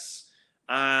database?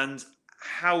 And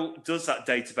how does that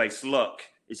database look?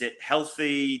 Is it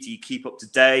healthy? Do you keep up to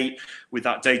date with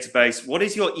that database? What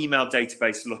is your email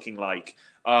database looking like?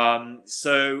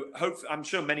 So I'm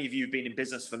sure many of you have been in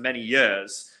business for many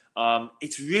years.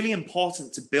 It's really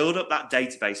important to build up that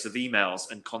database of emails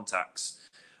and contacts,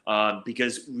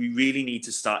 because we really need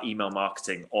to start email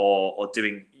marketing or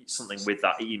doing something with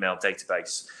that email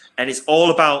database. And it's all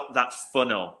about that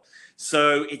funnel.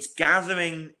 So it's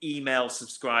gathering email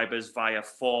subscribers via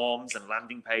forms and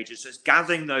landing pages. So it's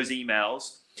gathering those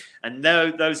emails, and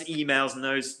those emails and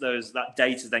that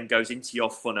data then goes into your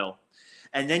funnel.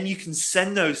 And then you can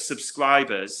send those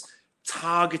subscribers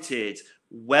targeted,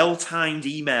 well-timed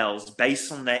emails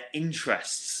based on their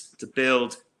interests to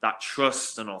build that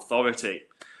trust and authority.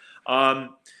 And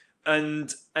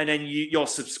then your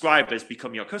subscribers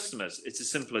become your customers. It's as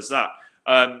simple as that.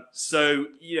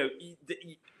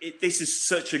 This is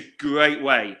such a great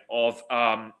way of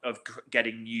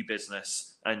getting new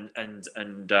business and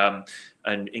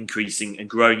increasing and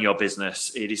growing your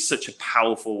business. It is such a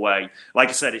powerful way. Like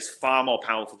I said, it's far more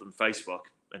powerful than Facebook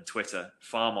and Twitter.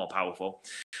 Far more powerful,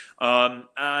 and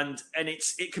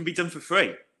it can be done for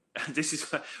free. This is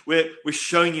we're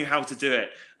showing you how to do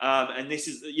it, and this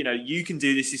is you can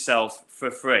do this yourself for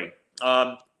free.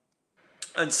 And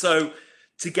so,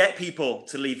 to get people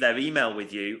to leave their email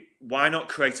with you, why not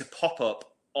create a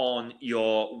pop-up on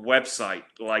your website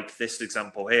like this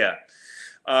example here?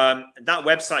 That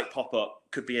website pop-up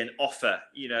could be an offer.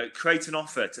 Create an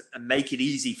offer and make it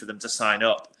easy for them to sign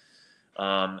up.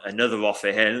 Another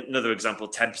offer here, another example,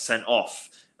 10% off.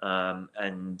 A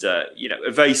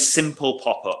very simple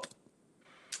pop-up.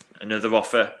 Another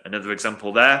offer, another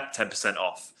example there, 10%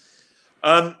 off.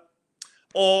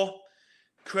 Or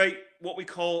create what we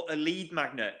call a lead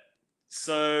magnet.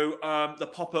 So the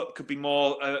pop-up could be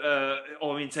more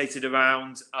orientated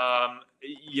around,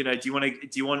 do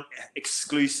you want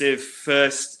exclusive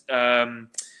first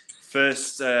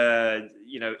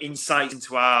insight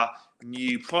into our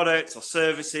new products or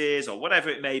services or whatever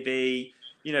it may be.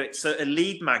 So a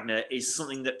lead magnet is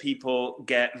something that people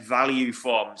get value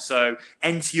from. So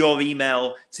enter your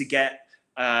email to get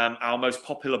our most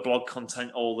popular blog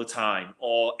content all the time,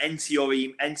 or enter your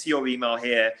email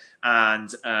here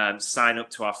and sign up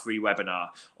to our free webinar,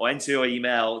 or enter your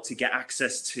email to get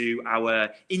access to our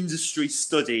industry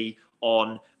study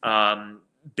on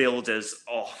builders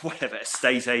or whatever,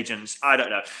 estate agents. I don't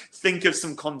know. Think of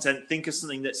some content, think of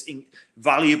something that's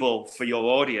valuable for your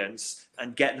audience,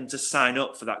 and get them to sign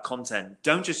up for that content.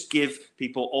 Don't just give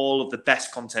people all of the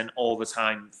best content all the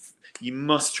time. You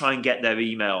must try and get their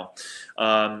email.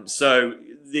 So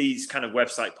these kind of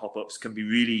website pop-ups can be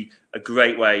really a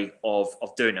great way of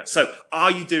doing that. So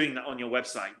are you doing that on your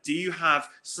website? Do you have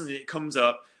something that comes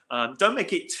up Don't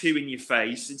make it too in your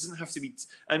face. It doesn't have to be,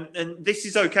 and this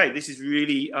is okay. This is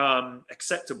really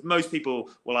acceptable. Most people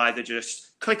will either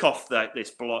just click off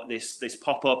this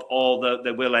pop up, or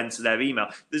they will enter their email.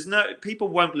 People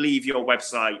won't leave your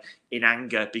website in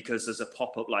anger because there's a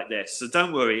pop up like this. So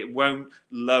don't worry, it won't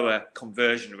lower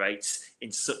conversion rates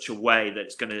in such a way that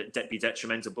it's going to be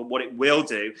detrimental. But what it will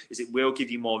do is it will give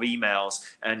you more emails,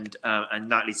 and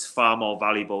that is far more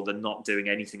valuable than not doing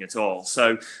anything at all.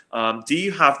 So do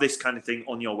you have this kind of thing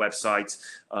on your website?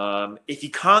 If you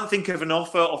can't think of an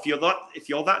offer, or if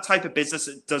you're that type of business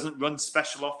that doesn't run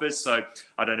special offers, so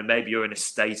I don't know, maybe you're an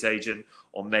estate agent,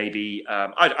 or maybe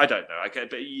I don't know. Okay,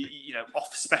 but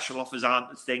special offers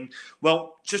aren't a thing.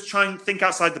 Well, just try and think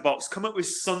outside the box. Come up with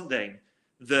something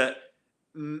that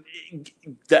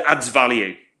adds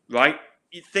value, right?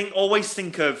 Always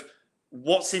think of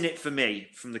what's in it for me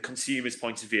from the consumer's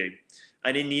point of view.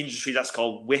 And in the industry, that's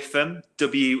called WIIFM,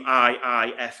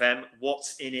 WIIFM.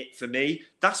 What's in it for me?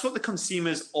 That's what the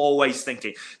consumer's always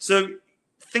thinking. So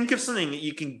think of something that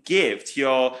you can give to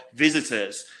your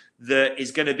visitors that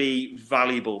is going to be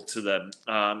valuable to them.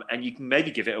 And you can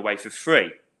maybe give it away for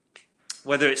free.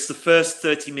 Whether it's the first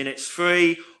 30 minutes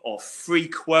free or free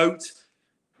quote,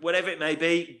 whatever it may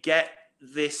be, get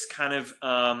this kind of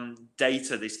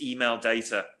data, this email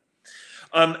data.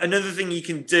 Another thing you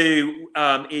can do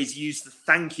is use the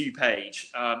thank you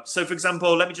page. So, for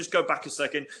example, let me just go back a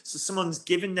second. So someone's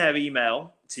given their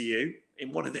email to you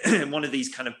in one of these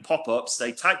kind of pop-ups.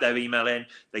 They type their email in,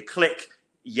 they click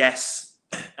yes,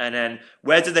 and then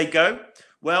where do they go?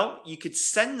 Well, you could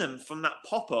send them from that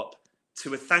pop-up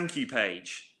to a thank you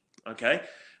page, okay?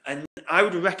 And I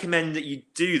would recommend that you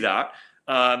do that.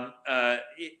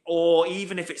 Or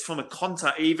even if it's from a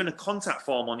contact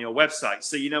form on your website.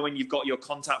 So, when you've got your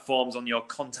contact forms on your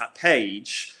contact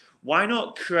page, why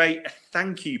not create a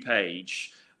thank you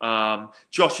page?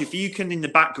 Josh, if you can in the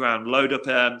background load up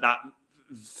that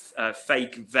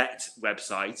fake vet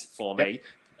website for me.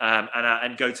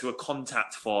 And go to a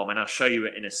contact form, and I'll show you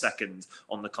it in a second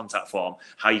on the contact form,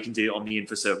 how you can do it on the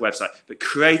InfoServe website. But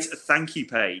create a thank you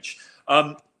page.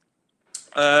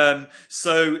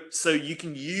 So you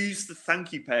can use the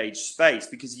thank you page space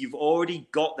because you've already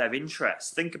got their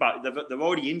interest. Think about it, they're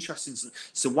already interested in something.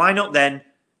 So why not then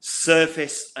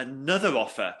surface another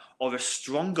offer or a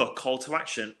stronger call to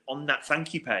action on that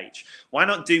thank you page? Why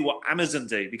not do what Amazon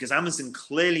do? Because Amazon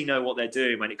clearly know what they're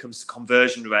doing when it comes to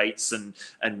conversion rates and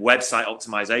website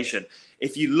optimization.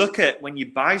 If you look at when you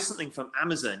buy something from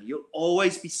Amazon, you'll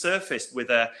always be surfaced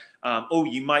with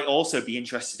you might also be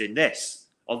interested in this.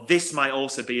 Or this might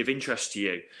also be of interest to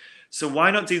you. So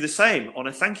why not do the same on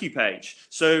a thank you page?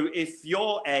 So if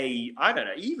you're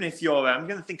even if you're, I'm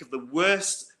going to think of the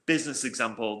worst business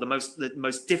example, the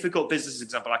most difficult business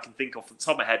example I can think of from the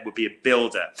top of my head would be a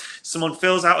builder. Someone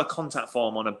fills out a contact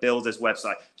form on a builder's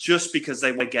website just because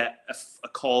they want to get a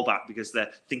call back because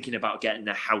they're thinking about getting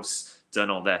their house done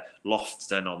or their loft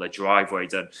done or their driveway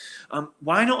done.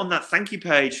 Why not on that thank you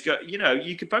page go,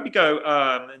 you could probably go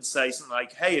and say something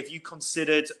like, hey, have you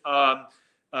considered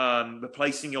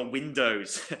replacing your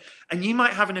windows? And you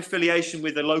might have an affiliation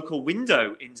with a local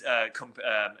window a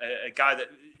guy that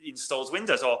installs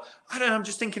windows, or I don't know, I'm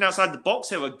just thinking outside the box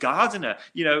here, a gardener.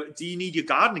 Do you need your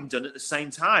gardening done at the same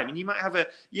time? And you might have and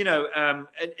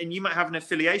you might have an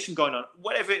affiliation going on,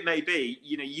 whatever it may be.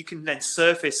 You can then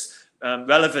surface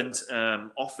relevant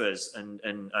offers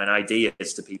and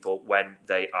ideas to people when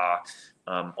they are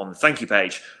on the thank you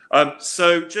page.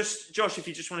 So just Josh, if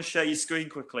you just want to share your screen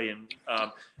quickly, and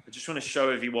I just want to show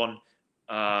everyone.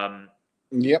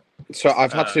 Yep. So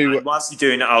I've had to. Whilst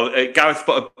you're doing it, Gareth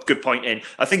put a good point in.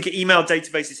 I think an email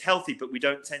database is healthy, but we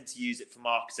don't tend to use it for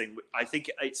marketing. I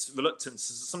think it's reluctant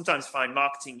to sometimes find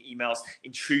marketing emails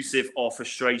intrusive or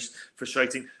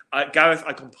frustrating. Gareth,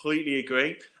 I completely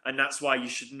agree, and that's why you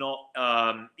should not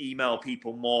email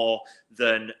people more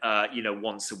than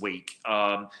once a week.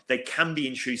 They can be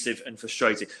intrusive and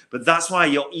frustrating, but that's why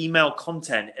your email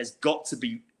content has got to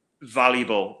be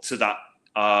valuable to that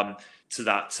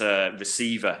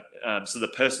receiver, so the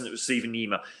person that's receiving the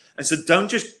email. And so don't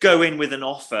just go in with an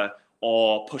offer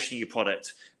or pushing your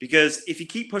product, because if you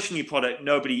keep pushing your product,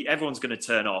 everyone's going to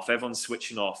turn off, everyone's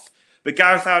switching off. But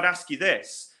Gareth, I would ask you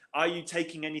this: are you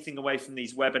taking anything away from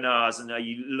these webinars, and are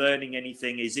you learning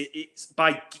anything? It's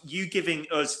by you giving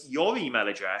us your email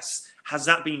address, has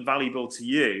that been valuable to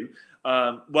you?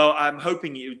 Well, I'm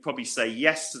hoping you would probably say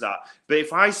yes to that. But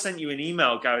if I sent you an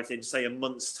email, Gareth, in say a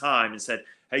month's time and said,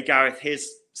 hey, Gareth, here's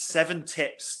 7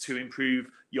 tips to improve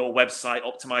your website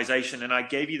optimization, and I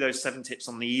gave you those 7 tips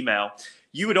on the email,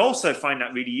 you would also find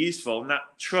that really useful. And that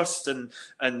trust and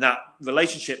that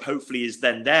relationship hopefully is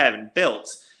then there and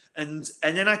built. And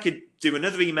then I could do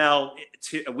another email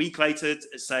a week later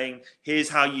saying, here's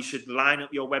how you should line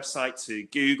up your website to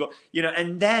Google,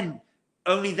 and then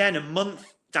only then a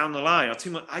month down the line or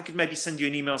 2 months, I could maybe send you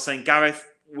an email saying, Gareth,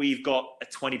 we've got a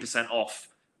 20% off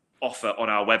offer on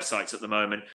our websites at the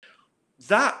moment.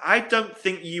 That, I don't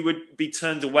think you would be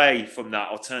turned away from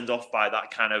that or turned off by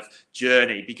that kind of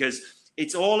journey, because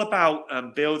it's all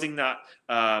about building that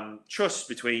trust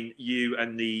between you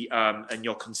and and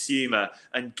your consumer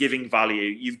and giving value.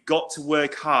 You've got to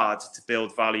work hard to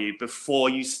build value before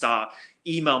you start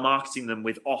email marketing them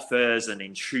with offers and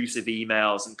intrusive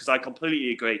emails. And because I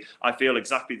completely agree, I feel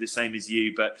exactly the same as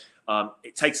you, but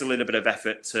it takes a little bit of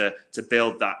effort to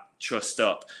build that trust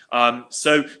up.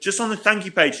 So just on the thank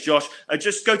you page, Josh,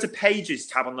 just go to Pages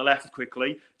tab on the left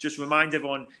quickly. Just remind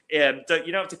everyone, you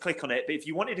don't have to click on it, but if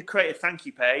you wanted to create a thank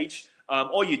you page,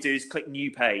 all you do is click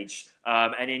New Page,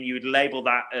 and then you would label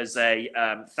that as a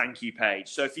thank you page.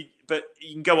 So but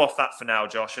you can go off that for now,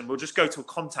 Josh, and we'll just go to a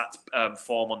contact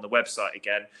form on the website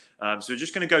again. So we're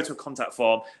just going to go to a contact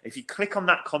form. If you click on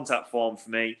that contact form for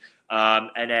me,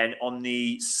 and then on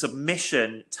the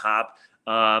submission tab,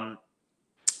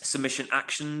 submission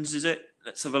actions, is it?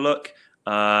 Let's have a look.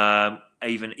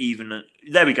 Even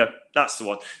there we go. That's the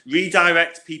one.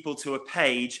 Redirect people to a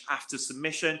page after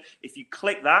submission. If you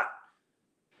click that,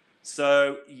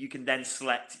 so you can then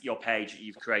select your page that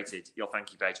you've created, your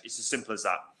thank you page. It's as simple as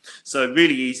that. So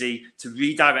really easy to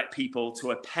redirect people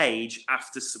to a page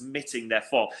after submitting their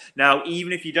form. Now,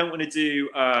 even if you don't want to do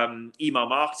email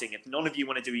marketing, if none of you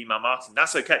want to do email marketing,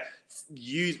 that's okay.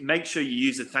 Make sure you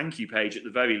use a thank you page at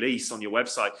the very least on your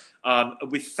website.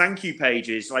 With thank you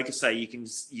pages, like I say, you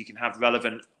can have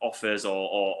relevant offers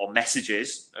or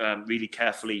messages, really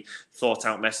carefully thought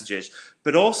out messages.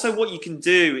 But also what you can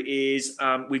do is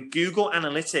with Google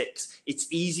Analytics, it's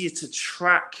easier to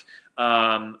track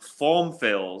form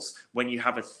fills when you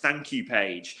have a thank you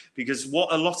page, because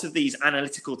what a lot of these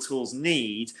analytical tools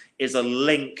need is a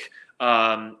link.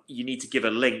 You need to give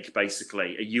a link,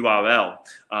 basically a URL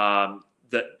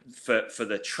that for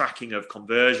the tracking of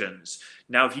conversions.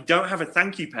 Now, if you don't have a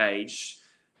thank you page,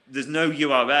 there's no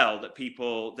URL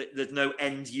there's no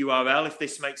end URL, if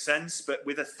this makes sense. But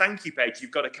with a thank you page,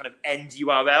 you've got a kind of end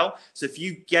URL. So if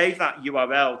you gave that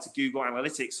URL to Google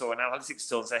Analytics or an analytics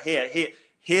tool and say,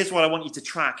 here's what I want you to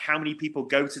track, how many people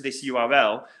go to this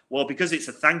URL. Well, because it's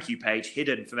a thank you page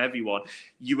hidden from everyone,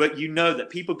 you know that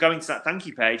people going to that thank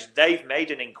you page, they've made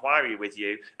an inquiry with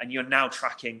you, and you're now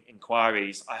tracking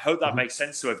inquiries. I hope that makes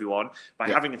sense to everyone. By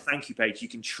having a thank you page, you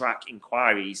can track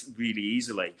inquiries really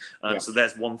easily. So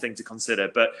there's one thing to consider.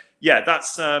 But yeah,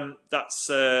 that's a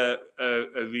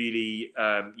really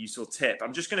useful tip.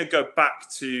 I'm just going to go back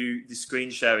to the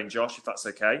screen sharing, Josh, if that's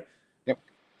okay. Yep.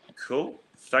 Cool.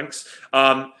 Thanks.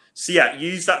 So yeah,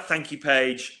 use that thank you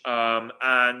page.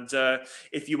 And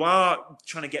if you are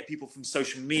trying to get people from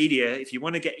social media, if you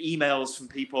want to get emails from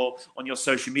people on your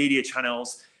social media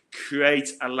channels,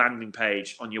 create a landing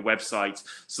page on your website.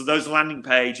 So those landing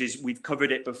pages, we've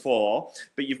covered it before,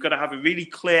 but you've got to have a really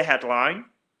clear headline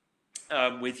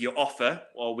with your offer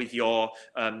or with your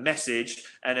message,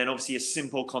 and then obviously a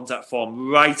simple contact form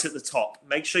right at the top.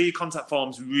 Make sure your contact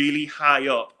form's really high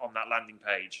up on that landing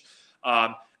page.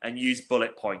 And use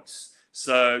bullet points.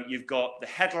 So you've got the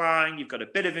headline, you've got a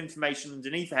bit of information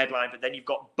underneath the headline, but then you've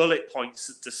got bullet points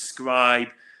that describe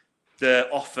the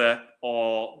offer,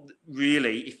 or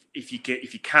really, if you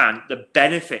can, the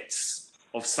benefits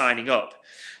of signing up.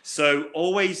 So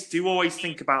always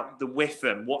think about the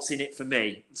WIFM, what's in it for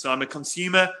me. So I'm a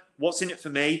consumer, what's in it for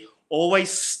me? Always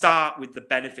start with the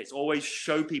benefits. Always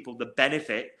show people the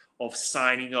benefit of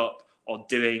signing up or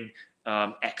doing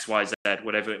X, Y, Z,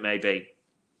 whatever it may be.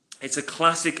 It's a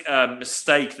classic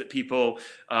mistake that people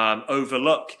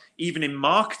overlook, even in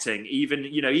marketing.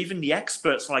 Even the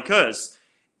experts like us,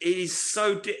 it is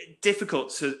so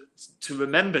difficult to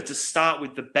remember to start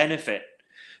with the benefit.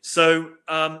 So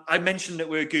I mentioned that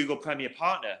we're a Google Premier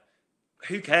Partner.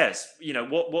 Who cares?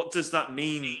 What does that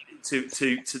mean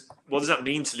what does that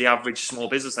mean to the average small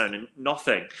business owner?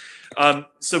 Nothing.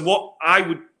 So what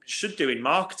I should do in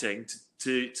marketing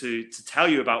to tell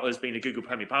you about us being a Google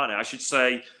Premier Partner, I should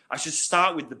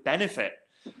start with the benefit.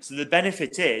 So the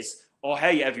benefit is,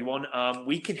 hey everyone,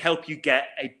 we can help you get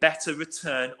a better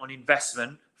return on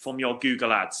investment from your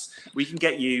Google ads. We can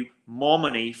get you more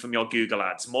money from your Google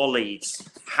ads, more leads.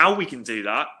 How we can do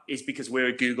that is because we're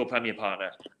a Google Premier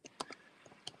Partner.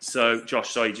 So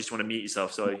Josh, sorry, you just want to mute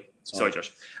yourself. Sorry,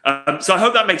 Josh. So I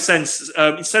hope that makes sense.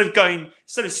 Instead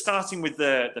of starting with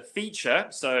the feature,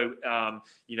 so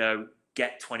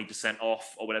get 20%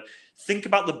 off or whatever. Think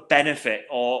about the benefit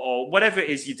or whatever it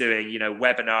is you're doing,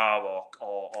 webinar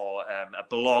or a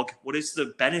blog. What is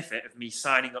the benefit of me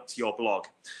signing up to your blog?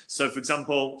 So, for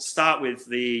example, start with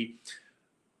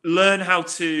learn how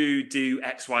to do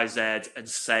X, Y, Z and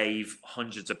save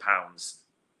hundreds of pounds.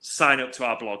 Sign up to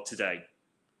our blog today.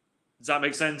 Does that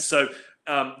make sense? So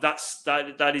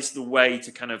that is the way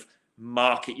to kind of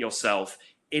market yourself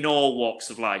in all walks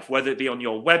of life, whether it be on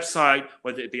your website,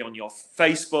 whether it be on your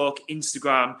Facebook,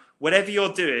 Instagram, whatever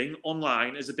you're doing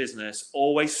online as a business,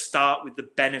 always start with the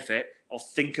benefit or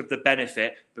think of the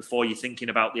benefit before you're thinking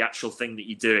about the actual thing that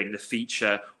you're doing, the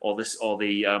feature or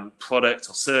the product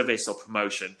or service or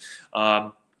promotion.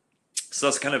 So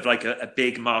that's kind of like a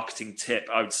big marketing tip,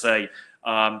 I would say.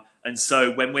 And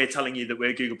so when we're telling you that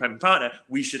we're a Google Premier Partner,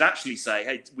 we should actually say,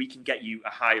 hey, we can get you a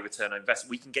higher return on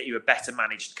investment. We can get you a better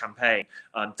managed campaign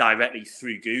directly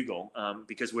through Google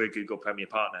because we're a Google Premier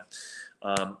Partner.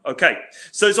 Okay,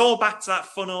 so it's all back to that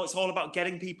funnel. It's all about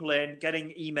getting people in,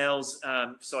 getting emails,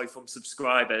 from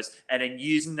subscribers, and then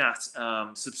using that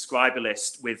subscriber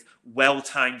list with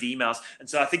well-timed emails. And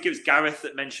so I think it was Gareth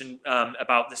that mentioned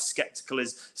about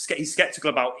he's skeptical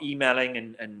about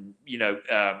emailing and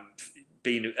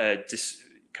being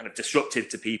kind of disruptive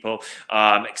to people,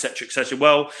 et cetera, et cetera.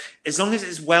 Well, as long as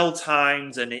it's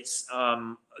well-timed and it's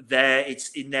it's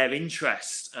in their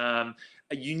interest,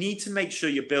 you need to make sure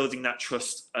you're building that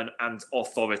trust and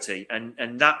authority.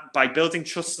 And that by building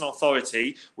trust and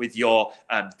authority with your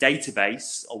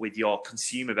database or with your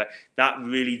consumer base, that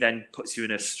really then puts you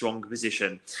in a strong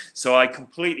position. So I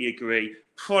completely agree.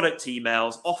 Product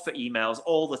emails, offer emails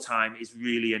all the time is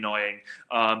really annoying.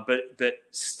 But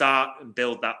start and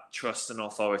build that trust and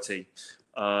authority.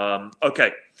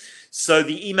 Okay, so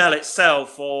the email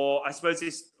itself, or I suppose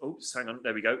hang on,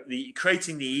 there we go.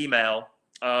 Creating the email.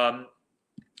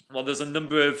 Well, there's a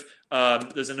number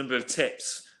of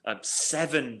tips.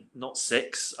 7, not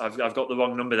 6. I've got the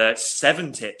wrong number there.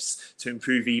 7 tips to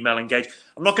improve email engagement.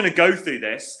 I'm not going to go through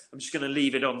this. I'm just going to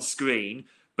leave it on screen.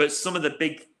 But some of the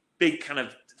big kind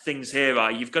of things here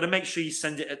are you've got to make sure you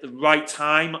send it at the right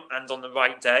time and on the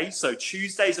right day. So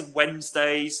Tuesdays and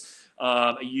Wednesdays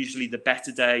are usually the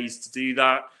better days to do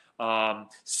that.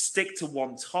 Stick to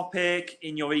one topic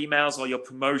in your emails or your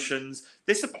promotions.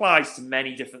 This applies to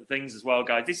many different things as well,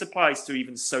 guys. This applies to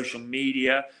even social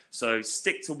media. So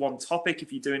stick to one topic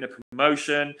if you're doing a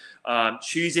promotion.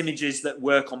 Choose images that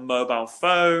work on mobile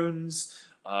phones.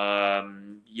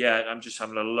 I'm just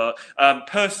having a look.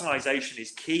 Personalization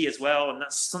is key as well, and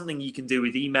that's something you can do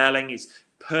with emailing, is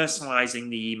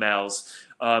personalizing the emails.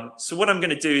 So what I'm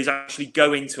going to do is actually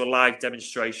go into a live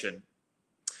demonstration.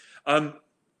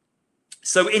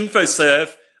 So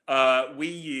InfoServe, we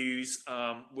use,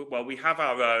 we have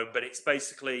our own, but it's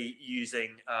basically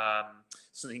using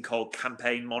something called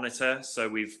Campaign Monitor. So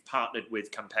we've partnered with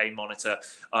Campaign Monitor.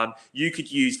 You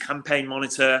could use Campaign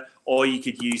Monitor, or you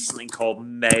could use something called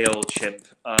MailChimp.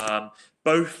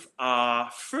 Both are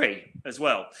free as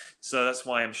well. So that's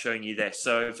why I'm showing you this.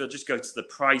 So if you'll just go to the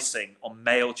pricing on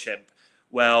MailChimp,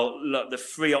 well, look, the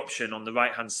free option on the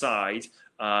right-hand side,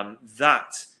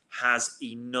 that has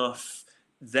enough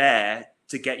there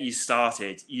to get you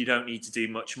started. You don't need to do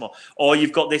much more. Or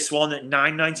you've got this one at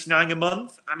 $9.99 a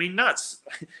month. I mean,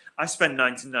 I spend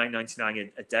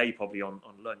 $99.99 a day probably on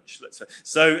lunch. Let's say.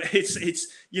 So it's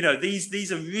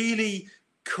these are really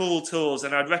cool tools,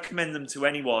 and I'd recommend them to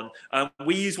anyone.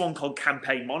 We use one called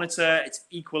Campaign Monitor. It's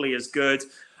equally as good.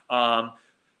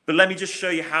 But let me just show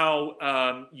you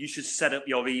how you should set up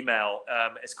your email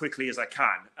as quickly as I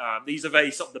can. These are very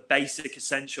sort of the basic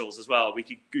essentials as well. We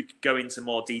could go into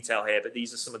more detail here, but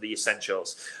these are some of the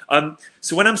essentials.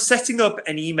 So when I'm setting up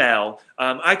an email,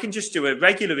 I can just do a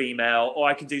regular email, or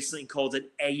I can do something called an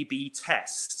A/B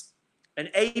test. An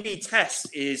A/B test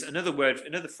is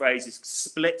another phrase is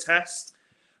split test.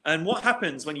 And what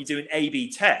happens when you do an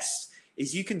A/B test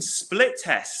is you can split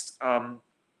test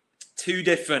 2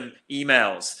 different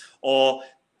emails, or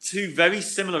 2 very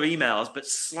similar emails but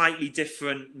slightly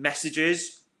different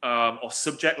messages or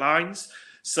subject lines.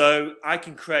 So I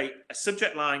can create a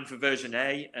subject line for version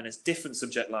A and a different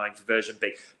subject line for version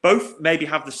B. Both maybe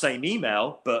have the same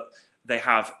email, but they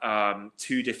have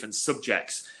 2 different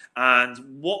subjects.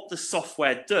 And what the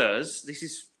software does, this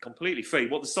is completely free,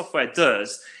 what the software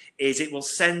does is it will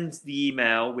send the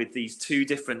email with these 2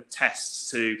 different tests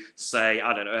to, say,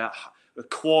 I don't know, a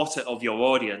quarter of your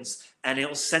audience, and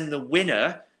it'll send the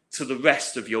winner to the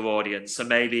rest of your audience. So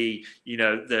maybe,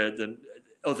 the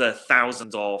other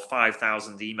 1,000 or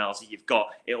 5,000 emails that you've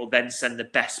got, it will then send the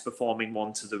best performing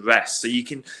one to the rest. So you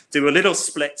can do a little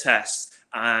split test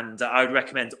And I would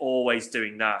recommend always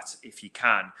doing that if you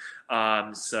can.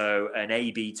 So an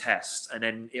A/B test, and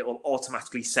then it will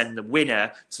automatically send the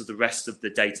winner to the rest of the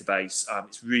database.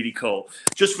 It's really cool.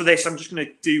 Just for this, I'm just going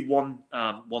to do one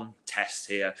test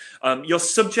here. Your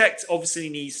subject obviously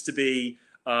needs to be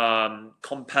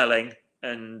compelling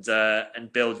and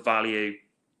build value.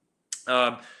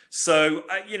 So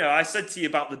I said to you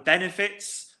about the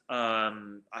benefits. I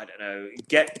don't know,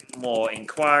 get more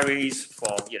inquiries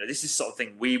from, this is sort of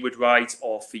thing we would write,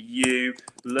 or for you,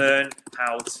 learn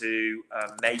how to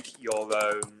make your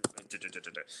own.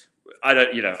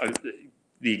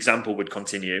 The example would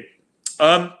continue.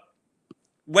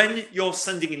 When you're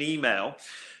sending an email,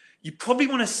 you probably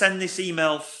want to send this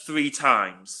email 3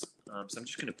 times. So I'm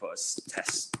just going to put a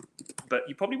test, but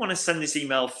you probably want to send this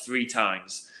email 3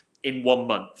 times in 1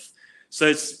 month.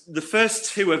 So the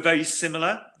first 2 are very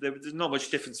similar. There's not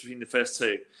much difference between the first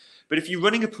 2. But if you're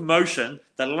running a promotion,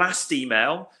 the last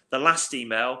email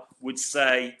would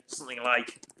say something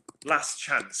like "last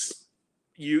chance."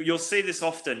 You'll see this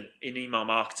often in email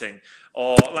marketing,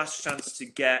 or last chance to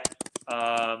get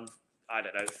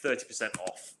 30%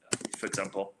 off, for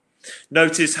example.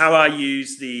 Notice how I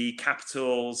use the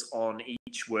capitals on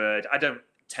each word. I don't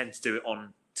tend to do it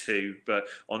on 2, but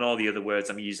on all the other words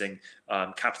I'm using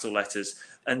capital letters,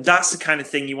 and that's the kind of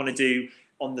thing you want to do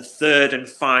on the 3rd and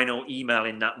final email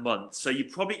in that month. So you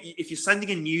probably, if you're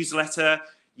sending a newsletter,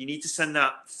 you need to send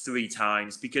that 3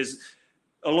 times, because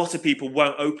a lot of people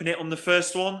won't open it on the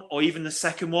first one or even the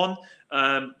second one,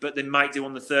 but they might do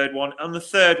on the third one. On the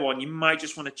third one, you might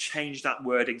just want to change that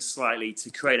wording slightly to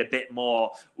create a bit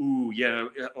more,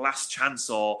 last chance,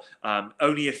 or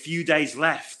only a few days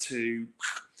left to.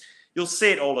 You'll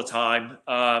see it all the time.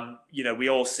 We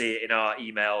all see it in our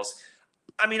emails.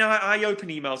 I mean, I open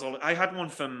emails. I had one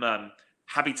from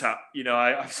Habitat.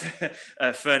 I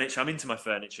furniture. I'm into my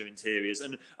furniture interiors,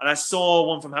 and I saw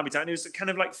one from Habitat, and it was kind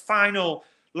of like final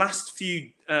last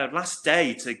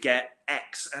day to get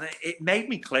X, and it made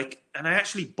me click, and I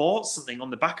actually bought something on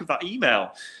the back of that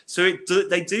email. So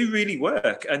they do really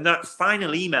work, and that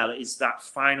final email is that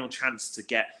final chance to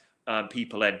get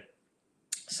people in.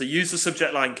 So use the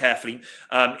subject line carefully.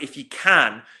 If you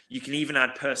can even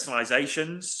add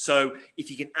personalizations. So if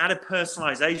you can add a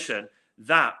personalization,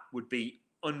 that would be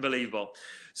unbelievable.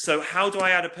 So how do I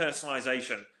add a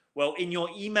personalization? Well, in your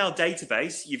email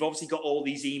database, you've obviously got all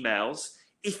these emails.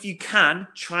 If you can,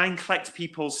 try and collect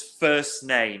people's first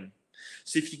name.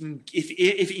 So if you can,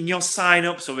 if in your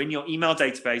signups or in your email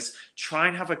database, try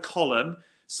and have a column.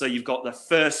 So you've got their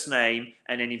first name,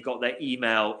 and then you've got their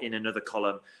email in another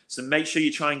column. So make sure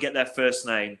you try and get their first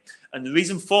name. And the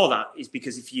reason for that is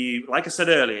because if you, like I said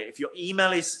earlier, if your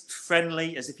email is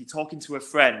friendly, as if you're talking to a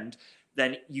friend,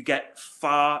 then you get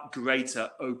far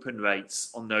greater open rates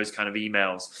on those kind of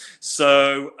emails.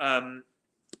 So,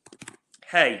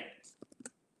 hey.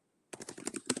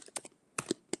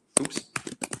 Oops.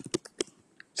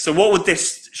 So what would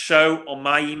this show on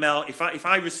my email? If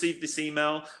I received this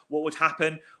email, what would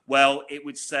happen? Well, it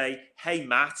would say, "Hey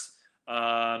Matt,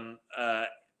 I'm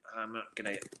not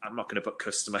gonna put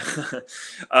customer."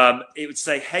 It would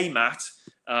say, "Hey Matt,"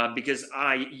 because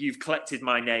you've collected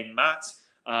my name, Matt,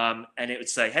 and it would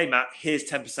say, "Hey Matt, here's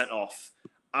 10% off."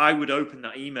 I would open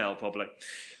that email probably.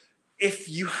 If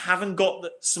you haven't got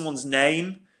someone's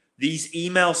name, these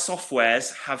email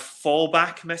softwares have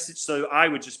fallback message. So I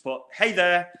would just put, "Hey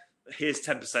there, here's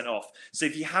 10% off." So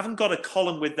if you haven't got a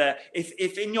column with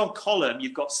if in your column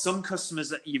you've got some customers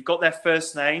that you've got their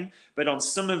first name, but on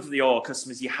some of your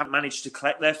customers you haven't managed to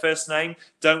collect their first name,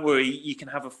 don't worry, you can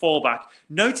have a fallback.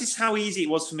 Notice how easy it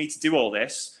was for me to do all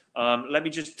this. Let me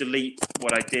just delete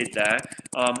what I did there.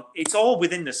 It's all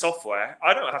within the software.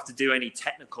 I don't have to do any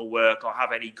technical work or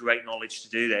have any great knowledge to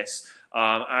do this.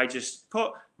 I just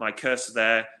put my cursor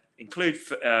there, include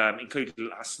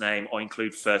last name or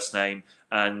include first name,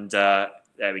 and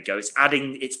there we go. It's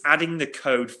adding the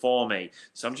code for me.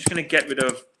 So I'm just going to get rid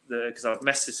of because I've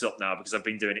messed this up now because I've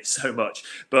been doing it so much.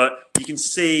 But you can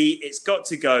see it's got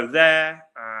to go there,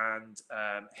 and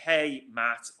hey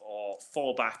Matt, or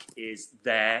fallback is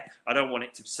there. I don't want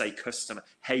it to say customer.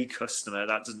 Hey customer,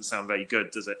 that doesn't sound very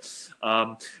good, does it?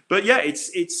 But yeah,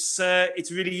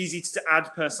 it's really easy to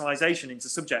add personalization into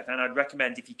subject, and I'd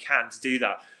recommend, if you can, to do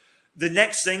that. The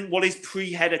next thing, what is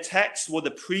pre-header text? Well,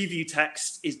 the preview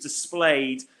text is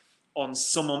displayed on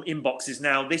some inboxes.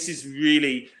 Now, this is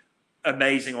really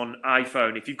amazing on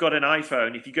iPhone. If you've got an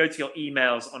iPhone, if you go to your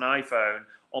emails on iPhone,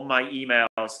 on my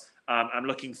emails, I'm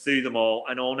looking through them all,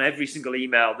 and on every single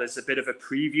email, there's a bit of a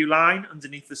preview line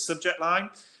underneath the subject line,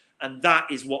 and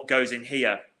that is what goes in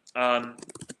here.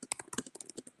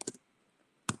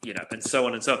 and so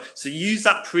on and so on. So use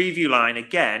that preview line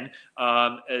again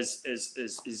as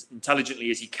intelligently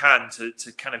as you can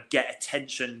to kind of get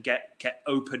attention, get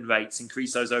open rates,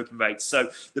 increase those open rates.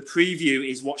 So the preview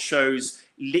is what shows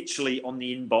literally on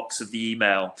the inbox of the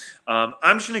email.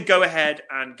 I'm just going to go ahead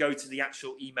and go to the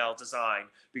actual email design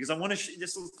because I want to.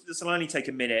 This will only take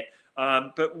a minute.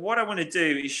 But what I want to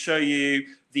do is show you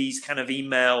these kind of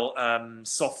email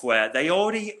software. They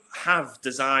already have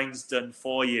designs done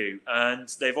for you, and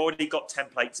they've already got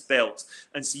templates built.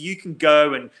 And so you can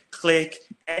go and click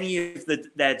any of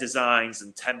their designs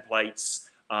and templates,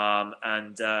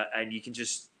 and you can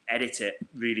just edit it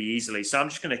really easily. So I'm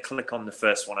just going to click on the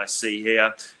first one I see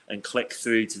here and click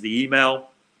through to the email,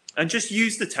 and just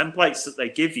use the templates that they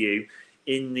give you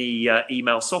in the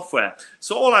email software.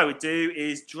 So all I would do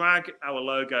is drag our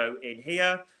logo in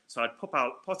here. So I'd put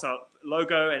out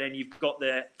logo, and then you've got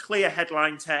the clear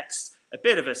headline text, a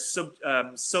bit of a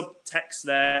subtext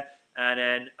there, and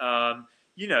then a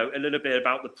little bit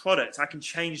about the product. I can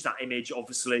change that image,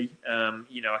 obviously.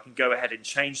 I can go ahead and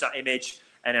change that image,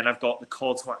 and then I've got the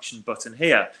call to action button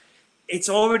here. It's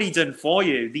already done for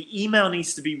you. The email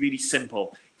needs to be really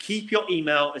simple. Keep your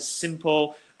email as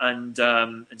simple and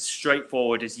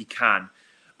straightforward as you can.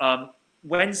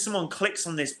 When someone clicks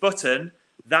on this button,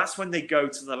 that's when they go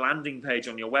to the landing page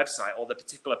on your website or the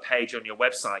particular page on your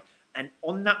website. And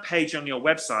on that page on your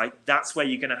website, that's where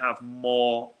you're going to have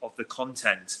more of the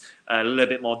content, a little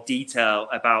bit more detail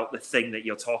about the thing that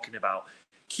you're talking about.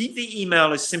 Keep the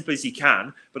email as simple as you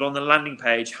can, but on the landing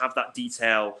page, have that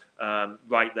detail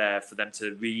right there for them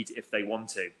to read if they want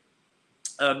to.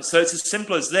 So it's as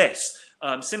simple as this.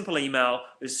 Simple email,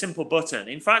 a simple button.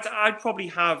 In fact, I'd probably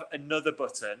have another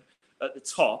button at the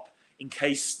top in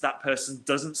case that person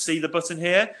doesn't see the button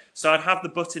here. So I'd have the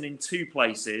button in two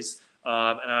places,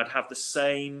 and I'd have the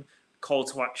same call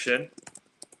to action.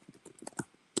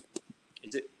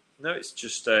 Is it? No, it's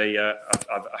just I've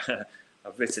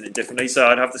written it differently. So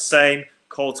I'd have the same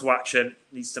call to action. It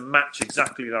needs to match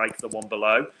exactly like the one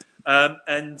below.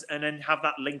 And then have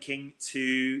that linking to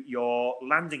your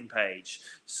landing page.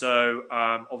 So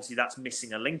obviously that's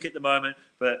missing a link at the moment,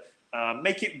 but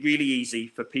make it really easy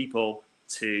for people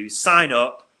to sign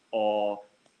up or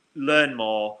learn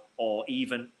more or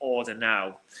even order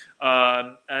now.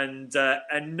 And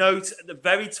note at the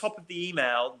very top of the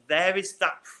email, there is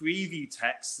that preview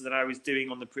text that I was doing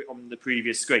on the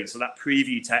previous screen. So that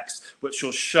preview text, which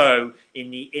will show in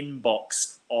the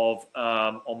inbox of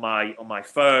on my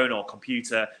phone or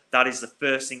computer. That is the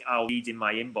first thing I'll read in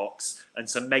my inbox. And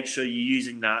so make sure you're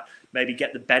using that. Maybe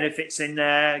get the benefits in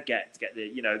there. Get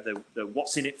the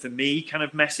what's in it for me kind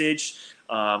of message.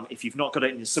 If you've not got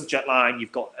it in the subject line,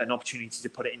 you've got an opportunity to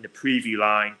put it in the preview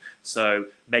line. So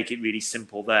make it really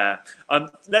simple there.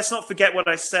 Let's not forget what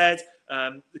I said.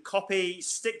 The copy,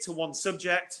 stick to one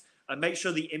subject, and make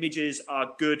sure the images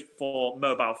are good for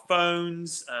mobile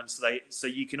phones. So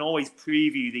you can always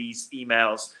preview these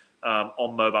emails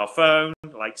on mobile phone,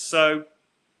 like so.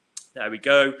 There we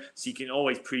go. So you can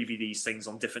always preview these things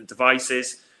on different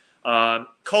devices.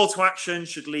 Call to action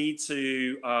should lead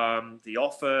to the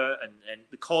offer, and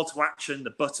the call to action,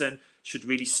 the button, should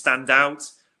really stand out,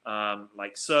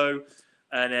 like so.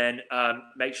 And then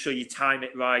make sure you time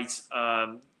it right.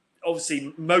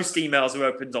 Obviously, most emails are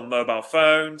opened on mobile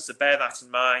phones, so bear that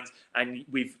in mind. And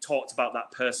we've talked about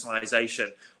that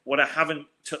personalization. What I haven't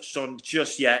touched on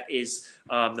just yet is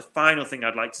the final thing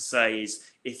I'd like to say is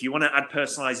if you want to add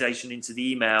personalization into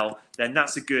the email, then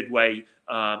that's a good way.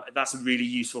 That's a really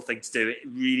useful thing to do. It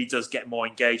really does get more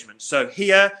engagement. So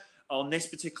here on this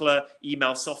particular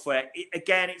email software,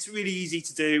 again, it's really easy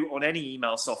to do on any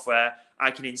email software.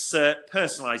 I can insert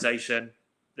personalization.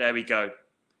 There we go.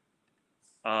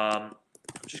 I'm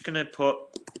just going to put,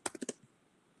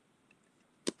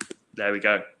 there we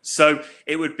go. So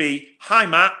it would be, hi,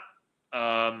 Matt,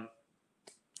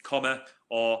 comma,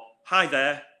 or hi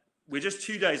there. We're just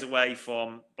 2 days away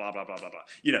from blah, blah, blah, blah, blah.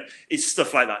 You know, it's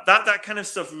stuff like that. That kind of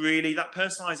stuff really, that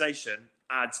personalization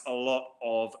adds a lot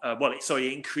of,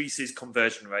 it increases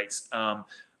conversion rates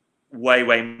way,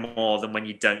 way more than when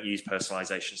you don't use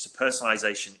personalization. So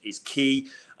personalization is key,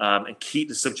 and keep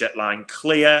the subject line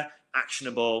clear,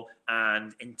 actionable,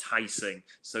 and enticing.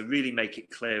 So really make it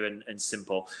clear and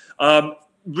simple.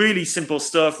 Really simple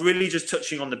stuff, really just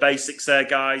touching on the basics there,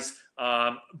 guys.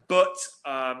 But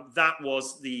that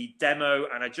was the demo,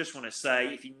 and I just want to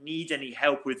say, if you need any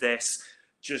help with this,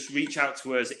 just reach out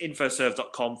to us at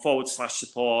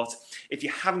infoserve.com/support. If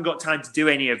you haven't got time to do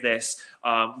any of this,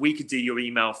 we could do your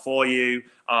email for you.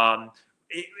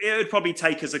 it would probably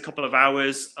take us a couple of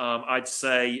hours, I'd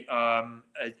say,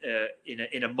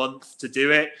 in a month to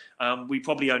do it. We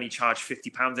probably only charge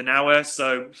 £50 an hour,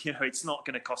 so it's not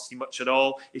going to cost you much at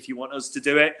all if you want us to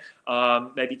do it.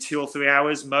 Maybe 2 or 3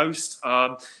 hours most.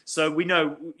 So we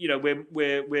know,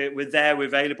 we're there, we're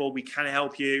available, we can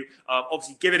help you.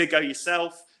 Obviously, give it a go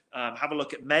yourself. Have a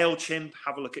look at MailChimp,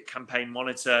 have a look at Campaign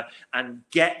Monitor, and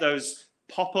get those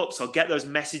pop-ups or get those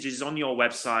messages on your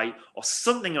website or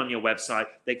something on your website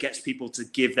that gets people to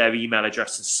give their email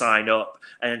address and sign up.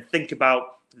 And think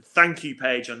about the thank you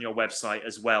page on your website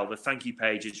as well. The thank you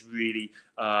page is really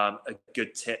a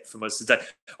good tip from us today.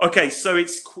 Okay, so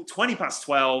it's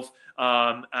 12:20,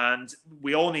 and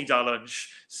we all need our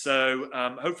lunch. So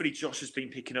hopefully Josh has been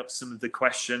picking up some of the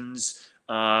questions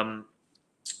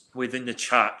within the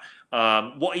chat.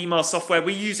 What email software?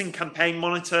 We're using Campaign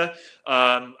Monitor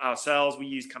ourselves. We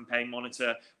use Campaign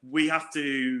Monitor. We have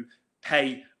to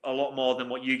pay a lot more than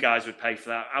what you guys would pay for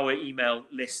that. Our email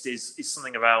list is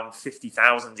something around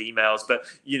 50,000 emails, but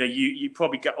you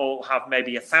probably all have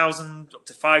maybe 1,000 up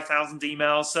to 5,000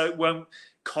 emails. So it won't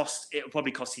cost. It'll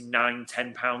probably cost you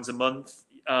 £9-10 a month.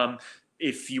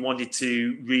 If you wanted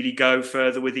to really go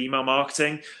further with email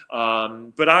marketing.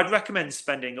 But I'd recommend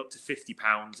spending up to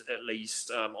 £50 at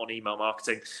least on email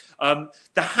marketing. The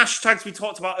hashtags we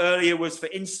talked about earlier was for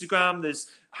Instagram. There's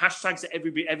hashtags that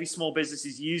every small business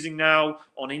is using now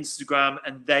on Instagram,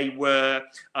 and they were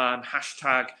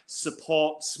hashtag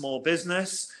support small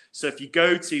business. So if you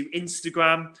go to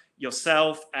Instagram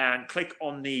yourself and click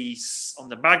on the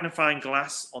magnifying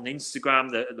glass on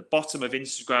Instagram, at the bottom of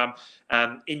Instagram,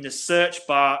 in the search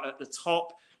bar at the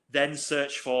top, then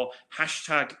search for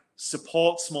hashtag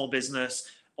support small business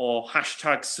or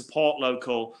hashtag support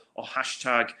local or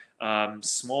hashtag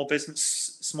small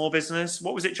business.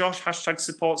 What was it, Josh? Hashtag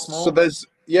support small. So there's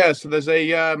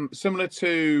a similar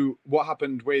to what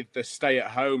happened with the stay at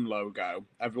home logo.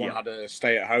 Everyone had a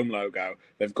stay at home logo.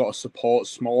 They've got a support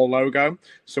small logo.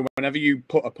 So whenever you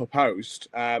put up a post,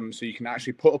 so you can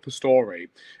actually put up a story,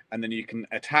 and then you can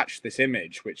attach this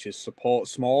image, which is support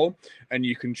small, and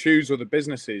you can choose other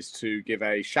businesses to give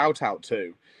a shout out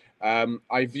to.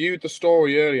 I viewed the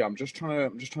story earlier. I'm just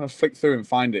trying to flick through and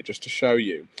find it just to show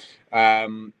you.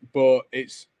 But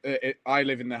I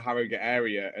live in the Harrogate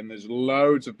area, and there's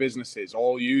loads of businesses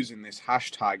all using this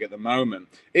hashtag at the moment.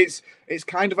 It's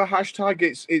kind of a hashtag.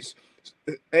 It's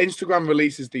Instagram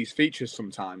releases these features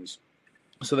sometimes.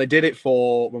 So they did it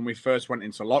for when we first went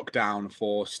into lockdown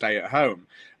for stay at home,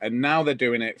 and now they're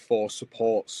doing it for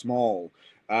support small.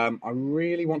 I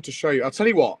really want to show you. I'll tell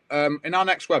you what, in our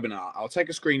next webinar, I'll take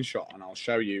a screenshot and I'll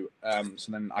show you. So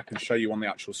then I can show you on the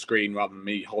actual screen rather than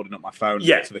me holding up my phone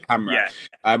to the camera.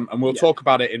 And we'll talk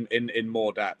about it in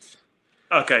more depth.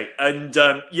 Okay. And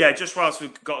just whilst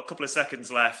we've got a couple of seconds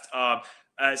left,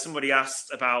 somebody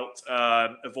asked about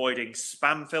avoiding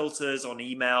spam filters on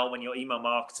email when you're email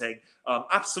marketing.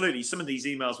 Absolutely. Some of these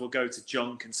emails will go to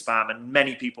junk and spam, and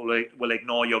many people will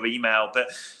ignore your email. But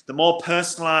the more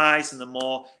personalized and the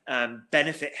more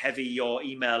benefit heavy your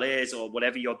email is, or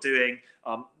whatever you're doing,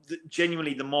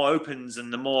 genuinely, the more opens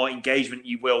and the more engagement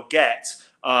you will get.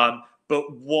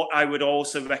 But what I would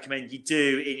also recommend you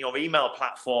do in your email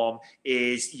platform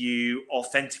is you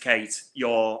authenticate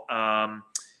your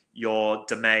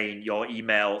domain, your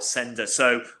email sender.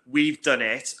 So we've done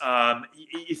it.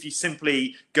 If you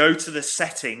simply go to the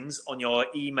settings on your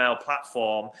email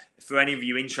platform, for any of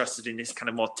you interested in this kind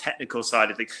of more technical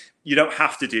side of things, you don't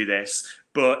have to do this.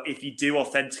 But if you do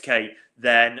authenticate,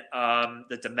 then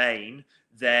the domain,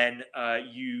 then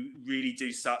you really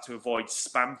do start to avoid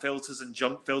spam filters and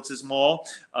junk filters more.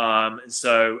 And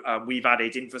so we've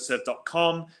added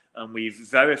infoserve.com, and we've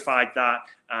verified that.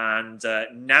 And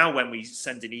now when we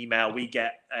send an email, we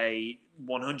get a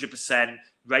 100%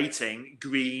 rating,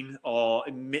 green,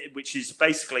 which is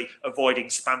basically avoiding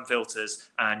spam filters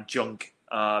and junk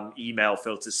email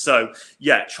filters. So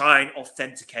try and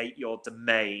authenticate your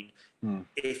domain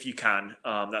if you can.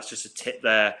 That's just a tip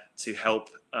there to help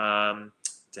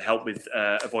with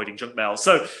avoiding junk mail.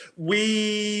 So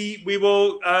we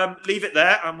will leave it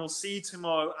there, and we'll see you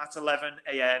tomorrow at 11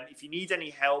 a.m. If you need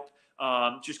any help,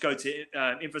 just go to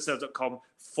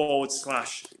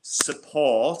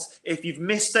infoserve.com/support. If you've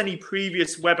missed any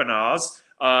previous webinars,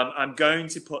 I'm going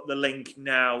to put the link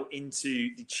now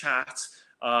into the chat.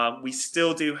 We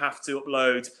still do have to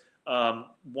upload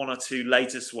one or two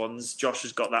latest ones. Josh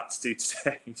has got that to do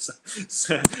today, so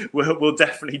we'll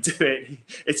definitely do it.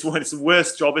 It's the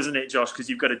worst job, isn't it, Josh? Because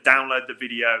you've got to download the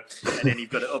video and then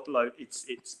you've got to upload. It's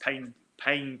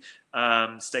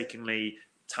painstakingly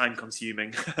time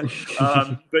consuming.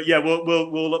 But yeah, we'll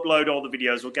upload all the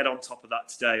videos. We'll get on top of that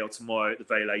today or tomorrow at the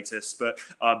very latest. But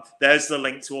there's the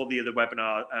link to all the other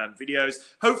webinar videos.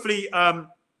 Hopefully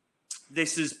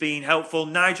this has been helpful.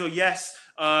 Nigel, yes.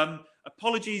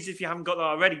 Apologies if you haven't got that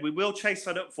already. We will chase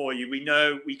that up for you. We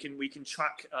know we can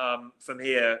track from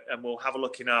here, and we'll have a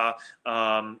look in our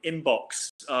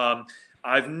inbox.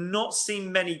 I've not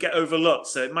seen many get overlooked,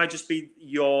 so it might just be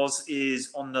yours is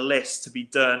on the list to be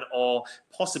done or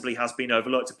possibly has been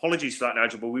overlooked. Apologies for that,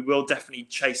 Nigel, but we will definitely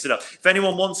chase it up. If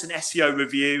anyone wants an SEO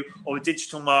review or a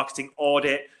digital marketing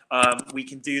audit, we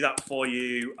can do that for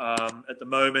you at the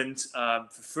moment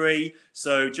for free.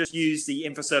 So just use the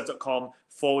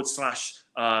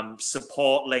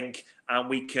infoserve.com/support link, and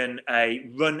we can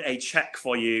run a check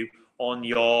for you on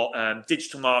your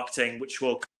digital marketing, which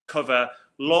will cover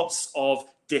lots of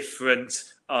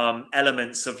different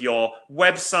elements of your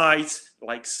website,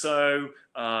 like so,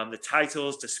 the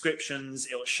titles, descriptions.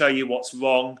 It'll show you what's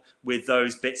wrong with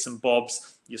those bits and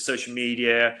bobs, your social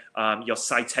media, your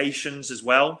citations as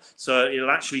well. So it'll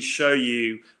actually show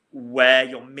you where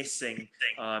you're missing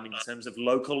in terms of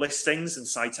local listings and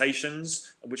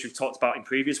citations, which we've talked about in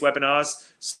previous webinars.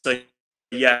 So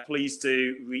yeah, please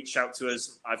do reach out to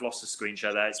us. I've lost the screen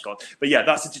share there, it's gone. But yeah,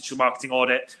 that's a digital marketing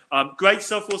audit. Great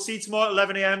stuff. We'll see you tomorrow at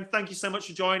 11 a.m. Thank you so much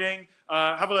for joining.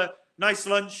 Have a nice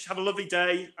lunch. Have a lovely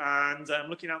day. And I'm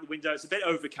looking out the window. It's a bit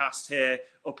overcast here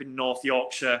up in North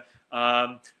Yorkshire.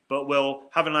 But we'll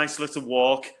have a nice little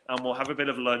walk and we'll have a bit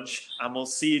of lunch. And we'll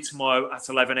see you tomorrow at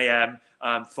 11 a.m.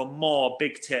 For more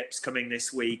big tips coming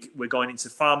this week. We're going into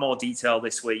far more detail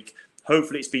this week.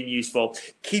 Hopefully it's been useful.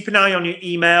 Keep an eye on your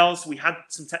emails. We had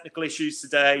some technical issues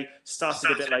today, started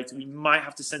a bit later. We might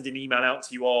have to send an email out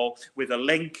to you all with a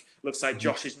link. Looks like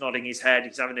Josh is nodding his head.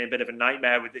 He's having a bit of a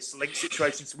nightmare with this link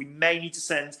situation. So we may need to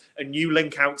send a new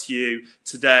link out to you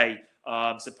today.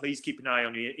 So please keep an eye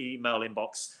on your email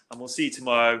inbox and we'll see you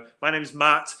tomorrow. My name is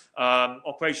Matt,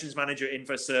 Operations Manager at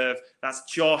InfoServe. That's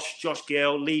Josh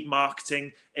Gill, Lead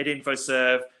Marketing at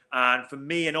InfoServe. And for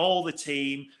me and all the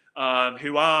team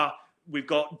we've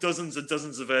got dozens and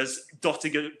dozens of us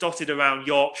dotted around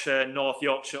Yorkshire, North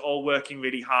Yorkshire, all working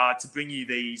really hard to bring you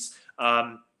these.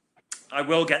 I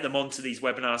will get them onto these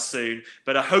webinars soon,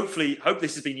 but I hope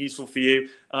this has been useful for you.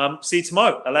 See you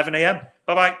tomorrow, 11 a.m.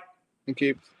 Bye-bye. Thank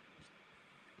you.